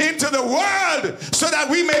into the world so that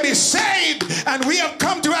we may be saved. And we have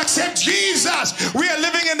come to accept Jesus. We are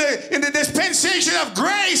living in the dispensation of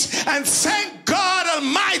grace. And thank God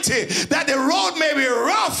Almighty that the road may be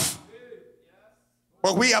rough,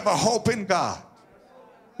 but we have a hope in God.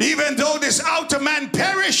 Even though this outer man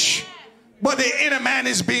perish, but the inner man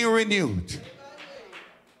is being renewed.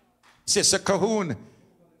 Sister Colquhoun,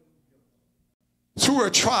 through her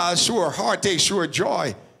trials, through her heartache, through her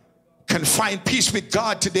joy, can find peace with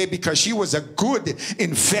God today because she was a good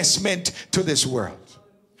investment to this world.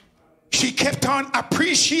 She kept on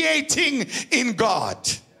appreciating in God.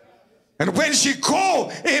 And when she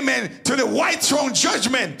go, amen, to the white throne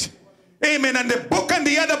judgment, amen, and the book and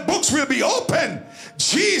the other books will be open,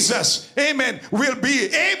 Jesus, amen, will be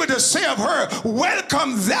able to say of her,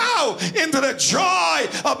 welcome thou into the joy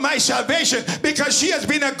of my salvation, because she has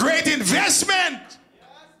been a great investment.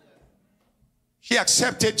 She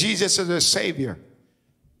accepted Jesus as her Savior.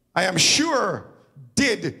 I am sure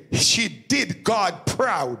she did God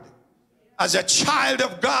proud. As a child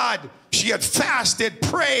of God, she had fasted,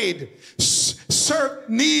 prayed, served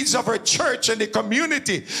needs of her church and the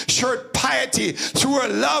community, showed piety through her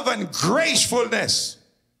love and gracefulness.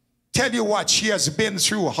 Tell you what, she has been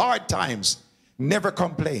through hard times, never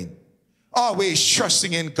complained, always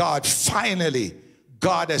trusting in God. Finally,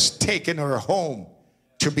 God has taken her home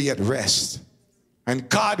to be at rest. And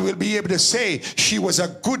God will be able to say she was a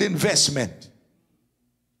good investment.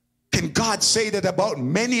 Can God say that about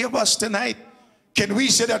many of us tonight? Can we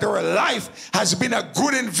say that our life has been a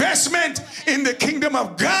good investment in the kingdom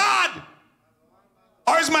of God?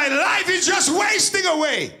 Or is my life is just wasting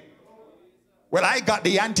away? Well, I got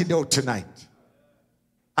the antidote tonight.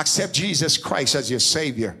 Accept Jesus Christ as your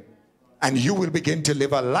Savior, and you will begin to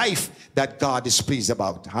live a life that God is pleased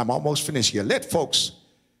about. I'm almost finished here. Let folks,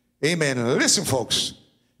 amen, listen folks,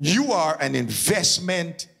 you are an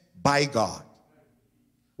investment by God.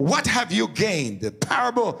 What have you gained? The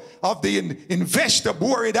parable of the investor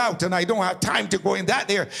bore it out, and I don't have time to go in that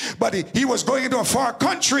there, but he was going into a far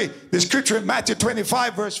country. The scripture in Matthew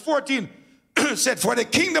 25 verse 14 said, for the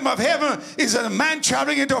kingdom of heaven is a man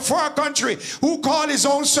traveling into a far country, who called his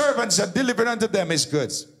own servants and delivered unto them his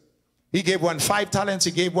goods. He gave one 5 talents,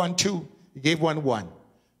 he gave one 2, he gave one 1.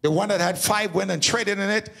 The one that had 5 went and traded in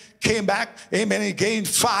it, came back, amen, he gained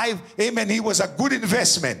 5, amen, he was a good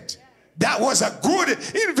investment. That was a good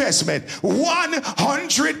investment,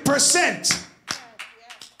 100%.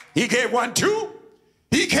 He gave 1 2,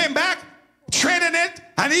 he came back, traded it,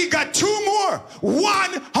 and he got 2 more,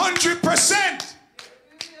 100%.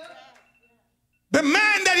 The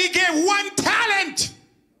man that he gave 1 talent,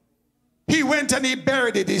 he went and he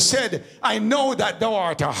buried it. He said, I know that thou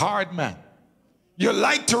art a hard man. You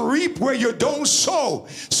like to reap where you don't sow.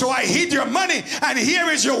 So I hid your money, and here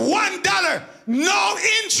is your $1. No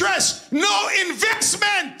interest, no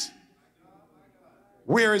investment.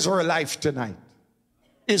 Where is our life tonight?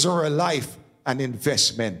 Is our life an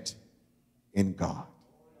investment in God?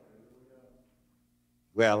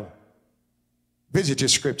 Well, visit your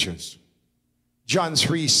scriptures. John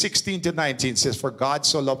 3:16 to 19 says, for God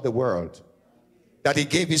so loved the world that he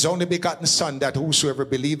gave his only begotten Son, that whosoever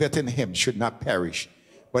believeth in him should not perish,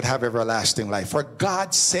 but have everlasting life. For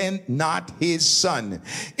God sent not his Son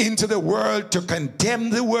into the world to condemn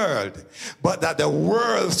the world, but that the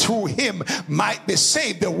world through him might be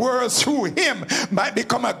saved. The world through him might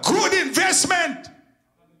become a good investment.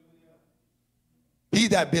 He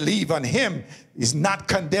that believe on him is not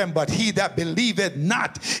condemned, but he that believeth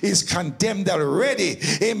not is condemned already.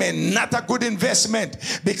 Amen. Not a good investment,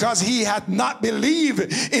 because he hath not believed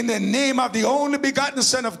in the name of the only begotten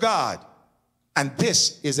Son of God. And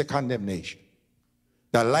this is a condemnation.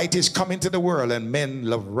 The light is come into the world, and men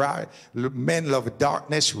love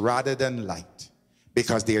darkness rather than light,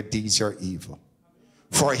 because their deeds are evil.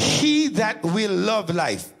 For he that will love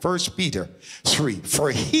life, 1 Peter 3,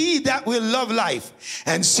 for he that will love life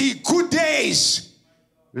and see good days,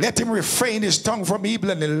 let him refrain his tongue from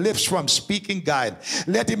evil and his lips from speaking guile.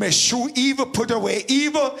 Let him eschew evil, put away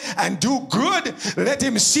evil, and do good. Let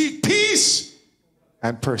him seek peace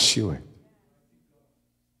and pursue it.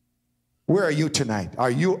 Where are you tonight?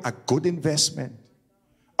 Are you a good investment?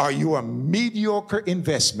 Are you a mediocre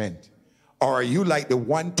investment? Or are you like the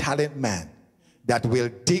one-talent man that will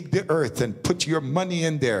dig the earth and put your money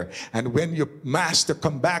in there, and when your master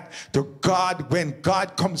come back to God, when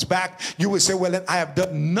God comes back, you will say, well, I have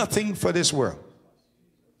done nothing for this world.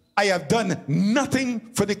 I have done nothing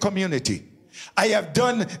for the community. I have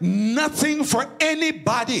done nothing for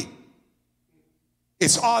anybody.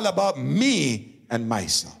 It's all about me and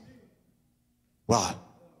myself. Well,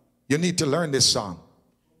 you need to learn this song.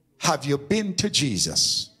 Have you been to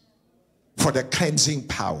Jesus for the cleansing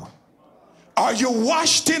power? Are you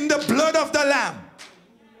washed in the blood of the Lamb?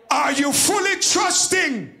 Are you fully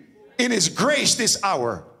trusting in his grace this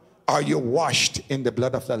hour? Are you washed in the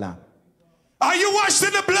blood of the Lamb? Are you washed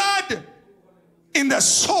in the blood? In the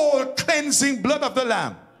soul cleansing blood of the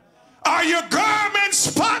Lamb? Are your garments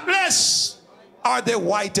spotless? Are they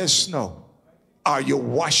white as snow? Are you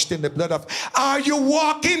washed in the blood of? Are you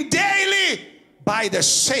walking daily by the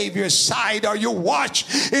Savior's side? Are you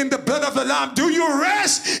washed in the blood of the Lamb? Do you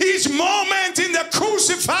rest each moment in the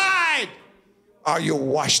crucified? Are you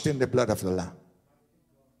washed in the blood of the Lamb?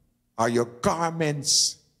 Are your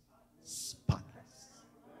garments spotless?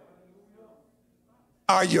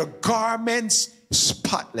 Are your garments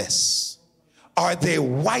spotless? Are they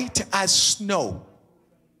white as snow?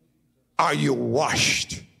 Are you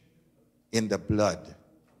washed in the blood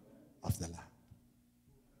of the Lamb?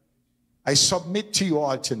 I submit to you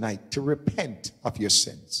all tonight to repent of your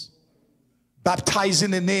sins. Baptize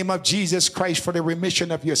in the name of Jesus Christ for the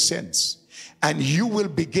remission of your sins. And you will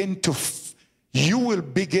begin to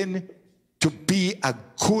be a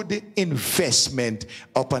good investment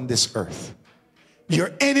upon this earth.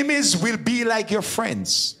 Your enemies will be like your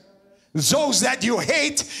friends. Those that you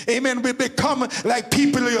hate, amen, will become like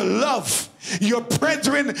people you love. Your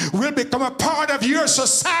brethren will become a part of your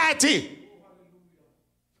society.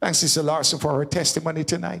 Thanks, Sister Larson, for her testimony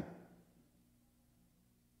tonight.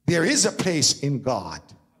 There is a place in God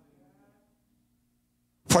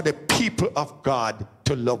for the people of God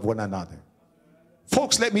to love one another.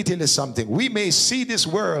 Folks, let me tell you something. We may see this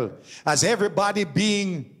world as everybody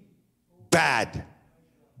being bad,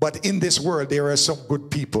 but in this world there are some good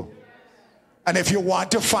people. And if you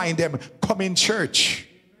want to find them, come in church.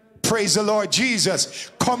 Praise the Lord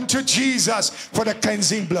Jesus. Come to Jesus for the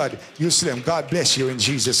cleansing blood. You Slim, God bless you in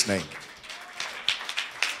Jesus' name.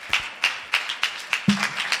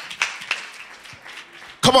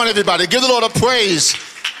 Come on, everybody. Give the Lord a praise.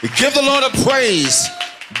 Give the Lord a praise.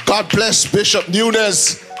 God bless Bishop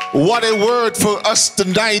Nunes. What a word for us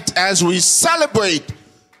tonight as we celebrate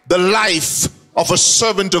the life of a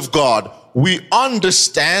servant of God. We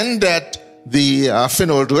understand that the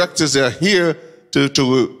funeral directors are here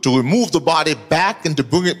to remove the body back and to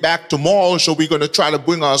bring it back tomorrow. So we're going to try to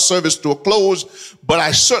bring our service to a close. But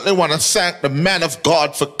I certainly want to thank the man of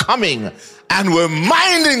God for coming and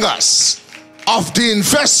reminding us of the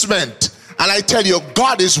investment. And I tell you,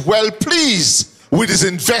 God is well pleased with his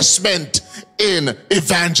investment in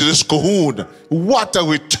Evangelist Colquhoun. What a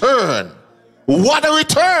return. What a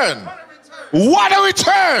return. What a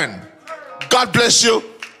return. God bless you.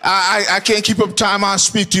 I can't keep up time. I'll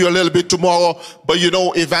speak to you a little bit tomorrow. But you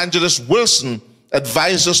know, Evangelist Wilson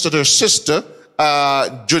advised us that her sister,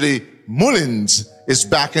 Judy Mullins, is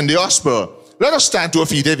back in the hospital. Let us stand to our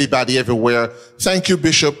feet, everybody, everywhere. Thank you,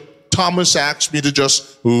 Bishop. Thomas asked me to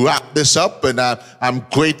just wrap this up, and I'm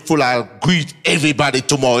grateful. I'll greet everybody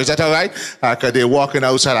tomorrow. Is that all right? Because they're walking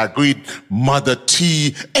outside. I greet Mother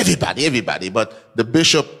T, everybody. But the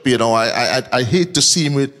bishop, you know, I hate to see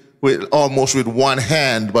him with almost with one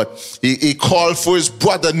hand, but he called for his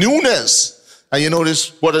brother Nunes And you notice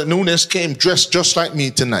Brother Nunes came dressed just like me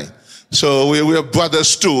tonight. So we're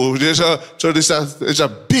brothers too. There's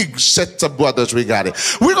a big set of brothers we got it.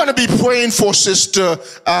 We're going to be praying for Sister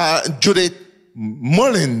Judith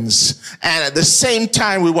Mullins. And at the same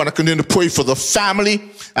time, we want to continue to pray for the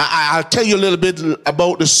family. I'll tell you a little bit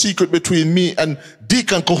about the secret between me and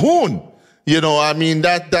Deacon Colquhoun. You know, I mean,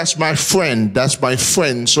 that's my friend. That's my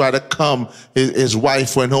friend. So I had to come. His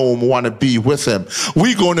wife went home, want to be with him.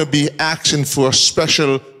 We're going to be asking for a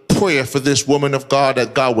special prayer for this woman of God,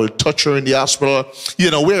 that God will touch her in the hospital.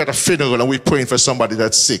 You know, we're at a funeral and we're praying for somebody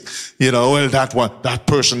that's sick. You know, well, that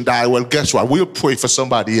person died. Well, guess what? We'll pray for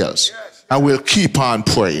somebody else. And we'll keep on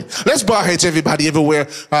praying. Let's bow our heads, everybody, everywhere.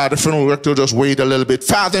 The funeral director just wait a little bit.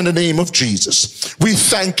 Father, in the name of Jesus, we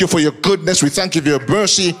thank you for your goodness. We thank you for your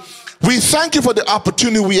mercy. We thank you for the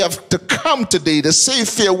opportunity we have to come today to say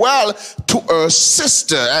farewell to our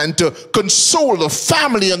sister and to console the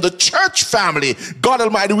family and the church family. God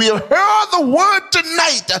Almighty, we have heard the word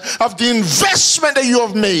tonight of the investment that you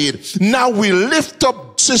have made. Now we lift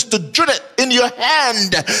up Sister Judith in your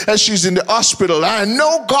hand as she's in the hospital. I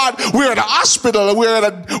know, God, we're at a hospital, we're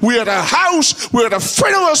at a house, we're at a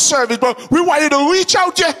funeral service, but we want you to reach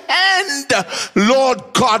out your hand, Lord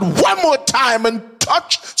God, one more time and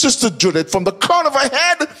touch Sister Judith from the crown of her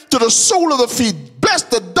head to the sole of the feet. Bless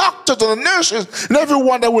the doctors and the nurses and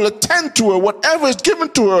everyone that will attend to her. Whatever is given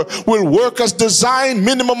to her will work as designed,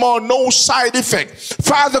 minimum or no side effect.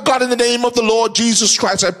 Father God, in the name of the Lord Jesus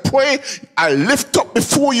Christ, I pray, I lift up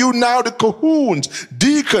before you now the Colquhouns,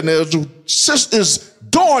 deaconess, sisters,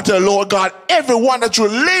 daughter, Lord God, everyone that's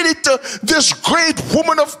related to this great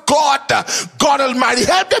woman of God. God Almighty,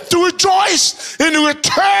 help them to rejoice in the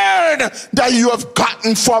return that you have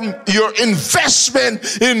gotten from your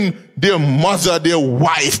investment in their mother, their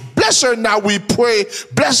wife. Bless her now, we pray.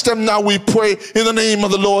 Bless them now, we pray, in the name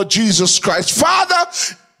of the Lord Jesus Christ. Father,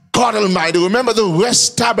 God Almighty, remember the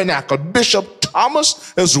West Tabernacle, Bishop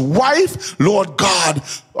Thomas, his wife, Lord God,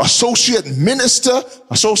 associate minister,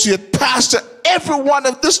 associate pastor, everyone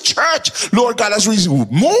of this church, Lord God, as we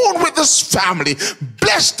mourn with this family,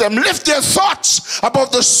 bless them, lift their thoughts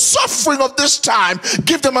about the suffering of this time,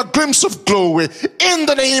 give them a glimpse of glory. In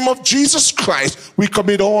the name of Jesus Christ, we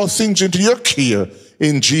commit all things into your care,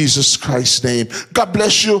 in Jesus Christ's name. God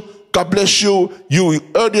bless you. God bless you. You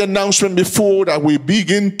heard the announcement before that we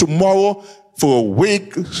begin tomorrow for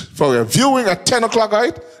a viewing at 10 o'clock,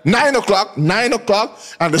 right? 9 o'clock,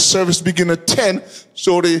 and the service begin at 10.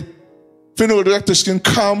 So the funeral directors can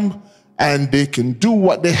come and they can do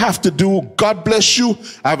what they have to do. God bless you.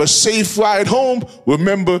 Have a safe ride home.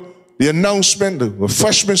 Remember the announcement, the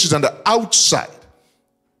refreshments is on the outside.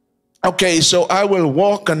 Okay, so I will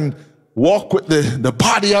walk with the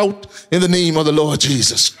body out in the name of the Lord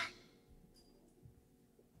Jesus.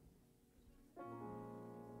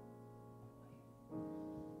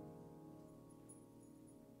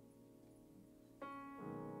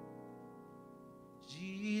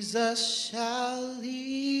 Jesus shall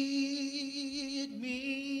lead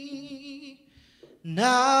me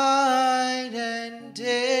night and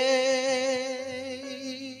day.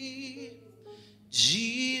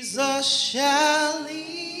 Jesus shall lead